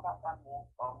kankan wọn bá bá mú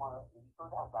ọmọ èyí tó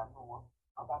dàgbà nù wọn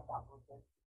bá ta tó tẹ̀.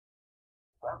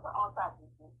 Wọ́n tàbí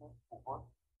ṣe kò bọ́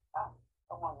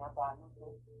ọmọ yẹn bá ní pé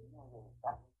inú rẹ̀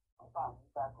láti wọ́n bá ní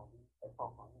gbàgbọ́ ní ẹ̀kọ́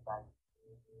kan ní báyìí.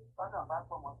 Lọ́dọ̀ bá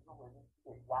gbọ́mọ tó wẹ̀ ní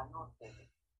sílẹ̀ ìyá náà tẹ̀lé.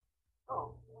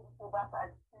 Tó bá ta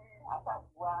sí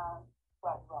àtàkùwá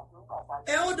gbàdúrà tó ń gbàgbà.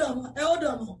 Ẹ ó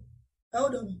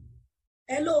dọ̀mọ̀.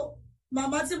 Hello,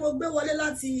 màmá tí mo gbé wọlé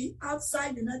láti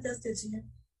outside United States yẹn.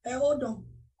 Ẹ hold on.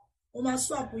 Mo máa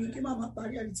swap yín kí màmá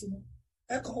parí ẹ̀rí tí mo.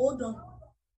 Ẹ kàn hold on.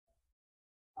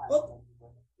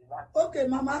 Okay,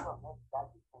 màmá.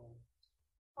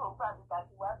 Tó bá ti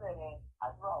tàbí wá bẹ̀rẹ̀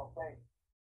àdúrà ọ̀fẹ́ yìí.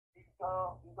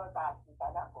 Ìjọ tá a ti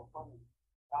padà kọ̀ọ̀kan mi.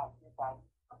 Tá a ti parí.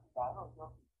 Ìdárò ọjọ́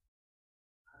kìí.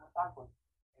 Mo sáàgbọ̀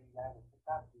ìyá rẹ̀ tó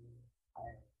káàkiri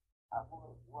àbúrò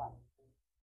tó wà ní.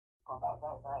 Kan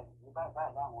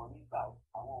báyìí láwọn onígbà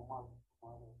àwọn ọmọ rẹ̀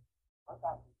wọ́n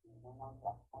tàbí ṣe ìlú nọ́mbà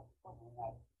wọ́n ti pọ̀ nínú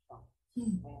àìsàn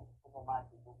ní ọmọ máa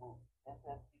ṣe gbogbo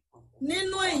ẹsẹ̀ sí kò tẹ̀.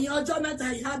 Nínú èèyàn ọjọ́ mẹ́ta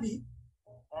yìí àbí?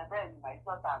 Bẹ́ẹ̀ ni màá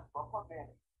ìjọta àgbọ̀kọ̀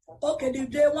bẹ̀rẹ̀. Okay, the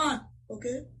day one.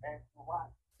 Okay. Day one.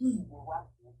 Day one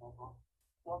ti gbogbo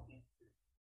wọ́n fi ṣe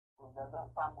kò lọ lọ́dọ̀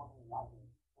fámọ́nì láti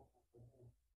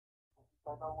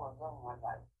ìpínlẹ̀ lọ́wọ́ ọlọ́run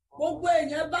àgbáyé. Gbogbo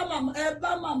èèyàn ẹ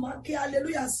bá màmá kí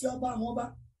hallelujah sí ọba àwọn ọba.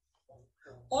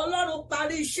 Ọlọ́run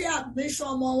parí iṣẹ́ admission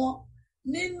ọmọ wọn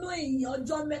nínú ìyìn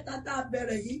ọjọ́ mẹ́ta tá a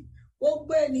bẹ̀rẹ̀ yìí.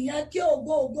 Gbogbo ènìyàn kí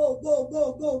ògo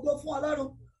fún Ọlọ́run.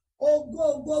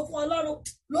 Ògo fún Ọlọ́run.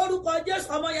 Lórúkọ Jésù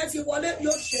ọmọ yẹn ti wọlé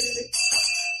yóò ṣe rere.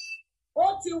 Ó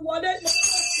ti wọlé yóò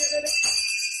ṣe rere.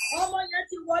 Ọmọ yẹn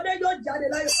ti wọlé yóò jáde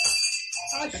láyọ̀.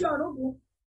 Àṣẹ ọ̀run bù.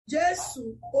 Jésù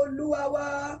Olúwa wa.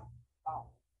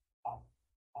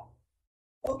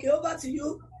 Okay, over to you.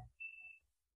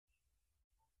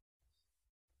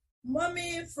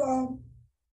 Mommy from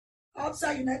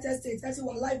outside United States. That's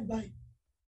what live by.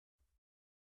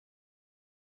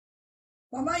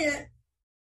 Mama yẹn.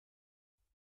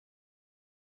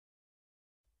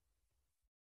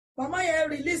 Mama yẹn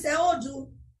release ẹ ó ju.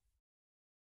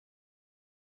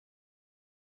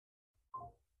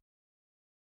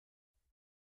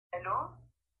 Hello?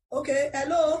 Okay,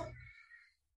 hello.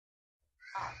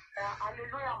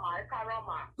 Hallelujah, ma. Ẹ káàárọ̀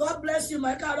ma. God bless you,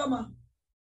 my Karoma.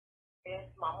 Yes,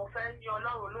 ma. Mo fẹ́ ní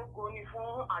Ọlọ́run ológo ni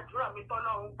fún àdúrà mi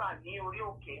tọ́lọ́run gbà ní orí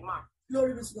òkè mà.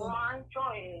 Glory be to Mo God. máa ń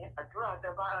join àdúrà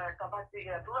tabati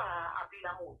àdúrà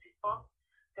abiyamọ òtítọ́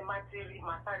tí máa ti rí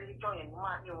màá sáré join ní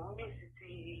máa ní òun ní èsì ti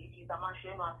ìdámáṣe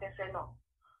ẹnu afẹ́fẹ́ náà.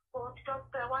 Òtítọ́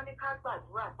tẹ wá ní ká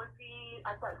gbàdúrà pé kí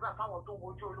a gbàdúrà fáwọn tó ń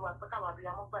wojú Olúwa pé káwọn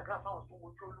abiyamọ gbàdúrà fáwọn tó ń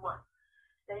wojú Olúwa.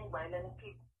 Lẹ́yìn ìgbà yẹn lẹ́ni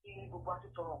kí gbogbo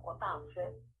àtúntọ̀rọ̀ nǹkan tá à ń fẹ́.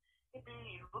 Níbi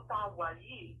ìlú tá a wà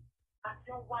yìí, a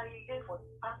ti ń wá ilé for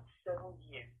the past 7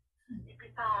 years. Ibi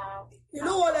tá a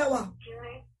Ìlú wo lẹ wà?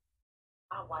 kéré,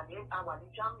 a wà ní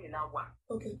Germany la wà.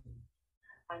 Okay.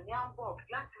 Àní Hamburg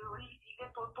láti rí ilé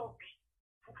tó tóbi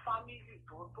fún fámìlì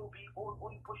tó tóbi ó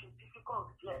ní bó ṣe difficult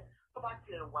díẹ̀. Tó bá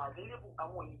tiẹ̀ wà lélẹ́bù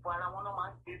àwọn òyìnbó ara wọn náà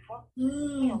máa ń gbé fún.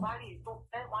 Téèyàn bá rí ètò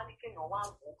ẹ wá ní kéèyàn wá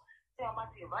wò ó. Téèyàn bá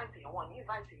ti invite èèyàn wọn ní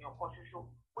invite èèyàn kan ṣoṣo,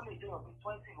 ó lè jẹ́ èèyàn bíi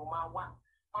 20 ló máa wá.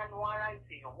 Wọ́n ní wọ́n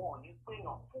ráìtì èèyàn wọn ò ní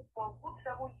péyàn fún for good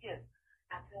 7 years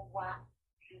láti wá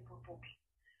ilé tó tóbi.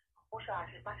 Mo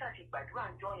ṣàṣe gbàdúrà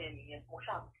ń jọ yẹn nìyẹn, mo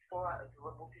ṣàfihàn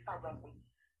ẹ̀dùn mo fi sábà pé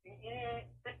ìyẹn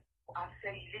àṣẹ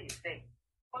ilé ìfẹ́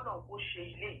kọ́nà kó ṣe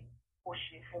ilé kó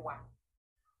ṣe fún wa.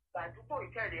 Gbàdúgbò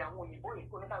ìkẹrẹ àwọn òyìnbó yìí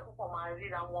kò ní ká púpọ̀ máa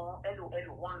ríra wọn ẹlò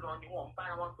wọn lọ ni wọn ń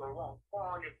bára wọn sọ̀rọ̀ wọn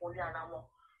kọ́ lè kún lé ara wọn.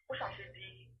 Ó ṣàṣe di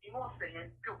inú ọ̀sẹ̀ yẹn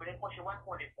bí obìnrin kan ṣe wá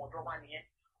kàn lè pọ̀ ọ̀dọ́ wa nìyẹn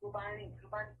ló bá rìn ló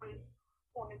bá ní pé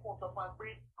fún ní kó sọ fún wa pé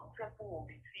àwọn fẹ́ kúrò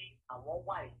níbi tí àwọn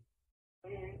wà yìí pé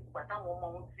ìgbà táwọn ọmọ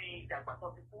ohun ti ìdàgbà tó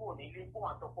ti kúrò nílé fún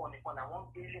àtọkọ nìkan làwọn ń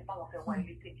gbé ilé fáwọn fẹ́ wá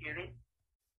ilé kékeré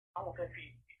àwọn fẹ́ fi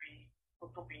ibi tó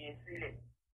tóbi yẹn sílẹ̀.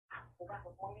 Mo bá sọ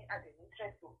fún ní àdéhùn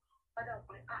tẹ́tò padà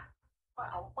pé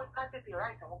àwọn pé ká tètè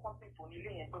ráìtì àwọn kọ́ńtì tó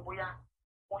nílé yẹn pé bóyá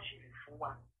wọ́n sì lè fún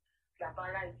wa tí a bá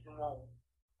ráìtì wọn ò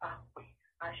á pè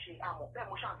á ṣe àmọ́ bẹ́ẹ̀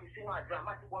mo ṣàfi sínú àdúrà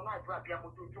má ti wọnú àdúrà bí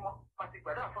amojoojúmọ́ má ti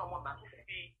gbàdúrà fún ọmọ màá tún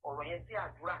fi ọ̀rọ̀ yẹn sí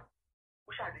àdúrà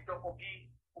ó ṣàdéjọ́ kan bí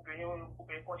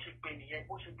obìnrin kan ṣe pè nìyẹn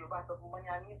bó ṣe gbé bá sọ fún mọ́ ní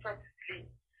a ní interest sílé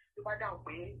tó bá dáhùn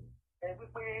pé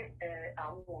wípé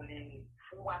àwọn ò lè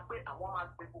fún wa pé àwọn máa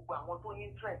pe gbogbo àwọn tó ní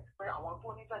interest pé àwọn tó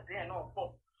ní interest yẹn náà pọ̀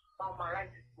báwọn máa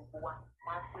ráìtì gbogbo wa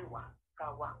máa pè wá ká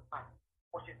wá pa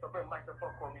wọ́n ṣe sọ bẹ́ẹ̀ máa sọ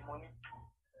fọ́kọ mi mo ní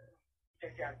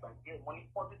jẹ́jẹ́ àgbàgbé mo ní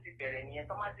pọ́ńtù ti bẹ̀rẹ̀ nìyẹn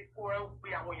tó máa ti kó ẹ pé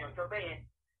àwọn èèyàn jọ bẹ́ẹ̀ yẹn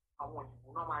àwọn òyìnbó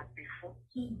náà máa gbé fún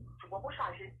ṣùgbọ́n bó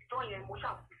ṣàṣe ìjọ yẹn mo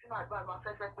ṣàfi sínú àdúrà máa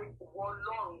fẹ́fẹ́ pé òwò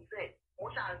ọlọ́run bẹ́ẹ̀ mo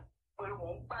ṣàpè mò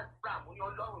ń gbàdúrà mo ní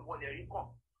ọlọ́run ìwọlẹ̀ rí kàn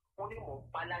mo ní mò ń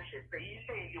pa láṣẹ pé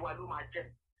ilé wa ló máa jẹ́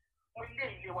mo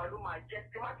ilé wa ló máa jẹ́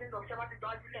tí wọ́n ti ń lọ ṣẹ́ wọ́n ti jọ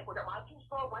ajílẹ̀ kọjá máa tún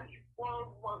sọ wá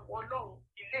ọlọ́run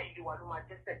ilé wa ló máa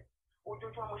jẹ́ sẹ̀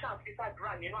ojoojúmọ́ mo ṣàfi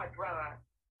sàdúrà nínú àdúrà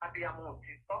abiyamọ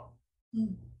òtítọ́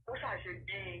ó ṣàṣe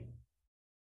bí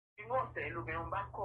inú ọ̀sẹ̀ lóbìnrin bá kọ̀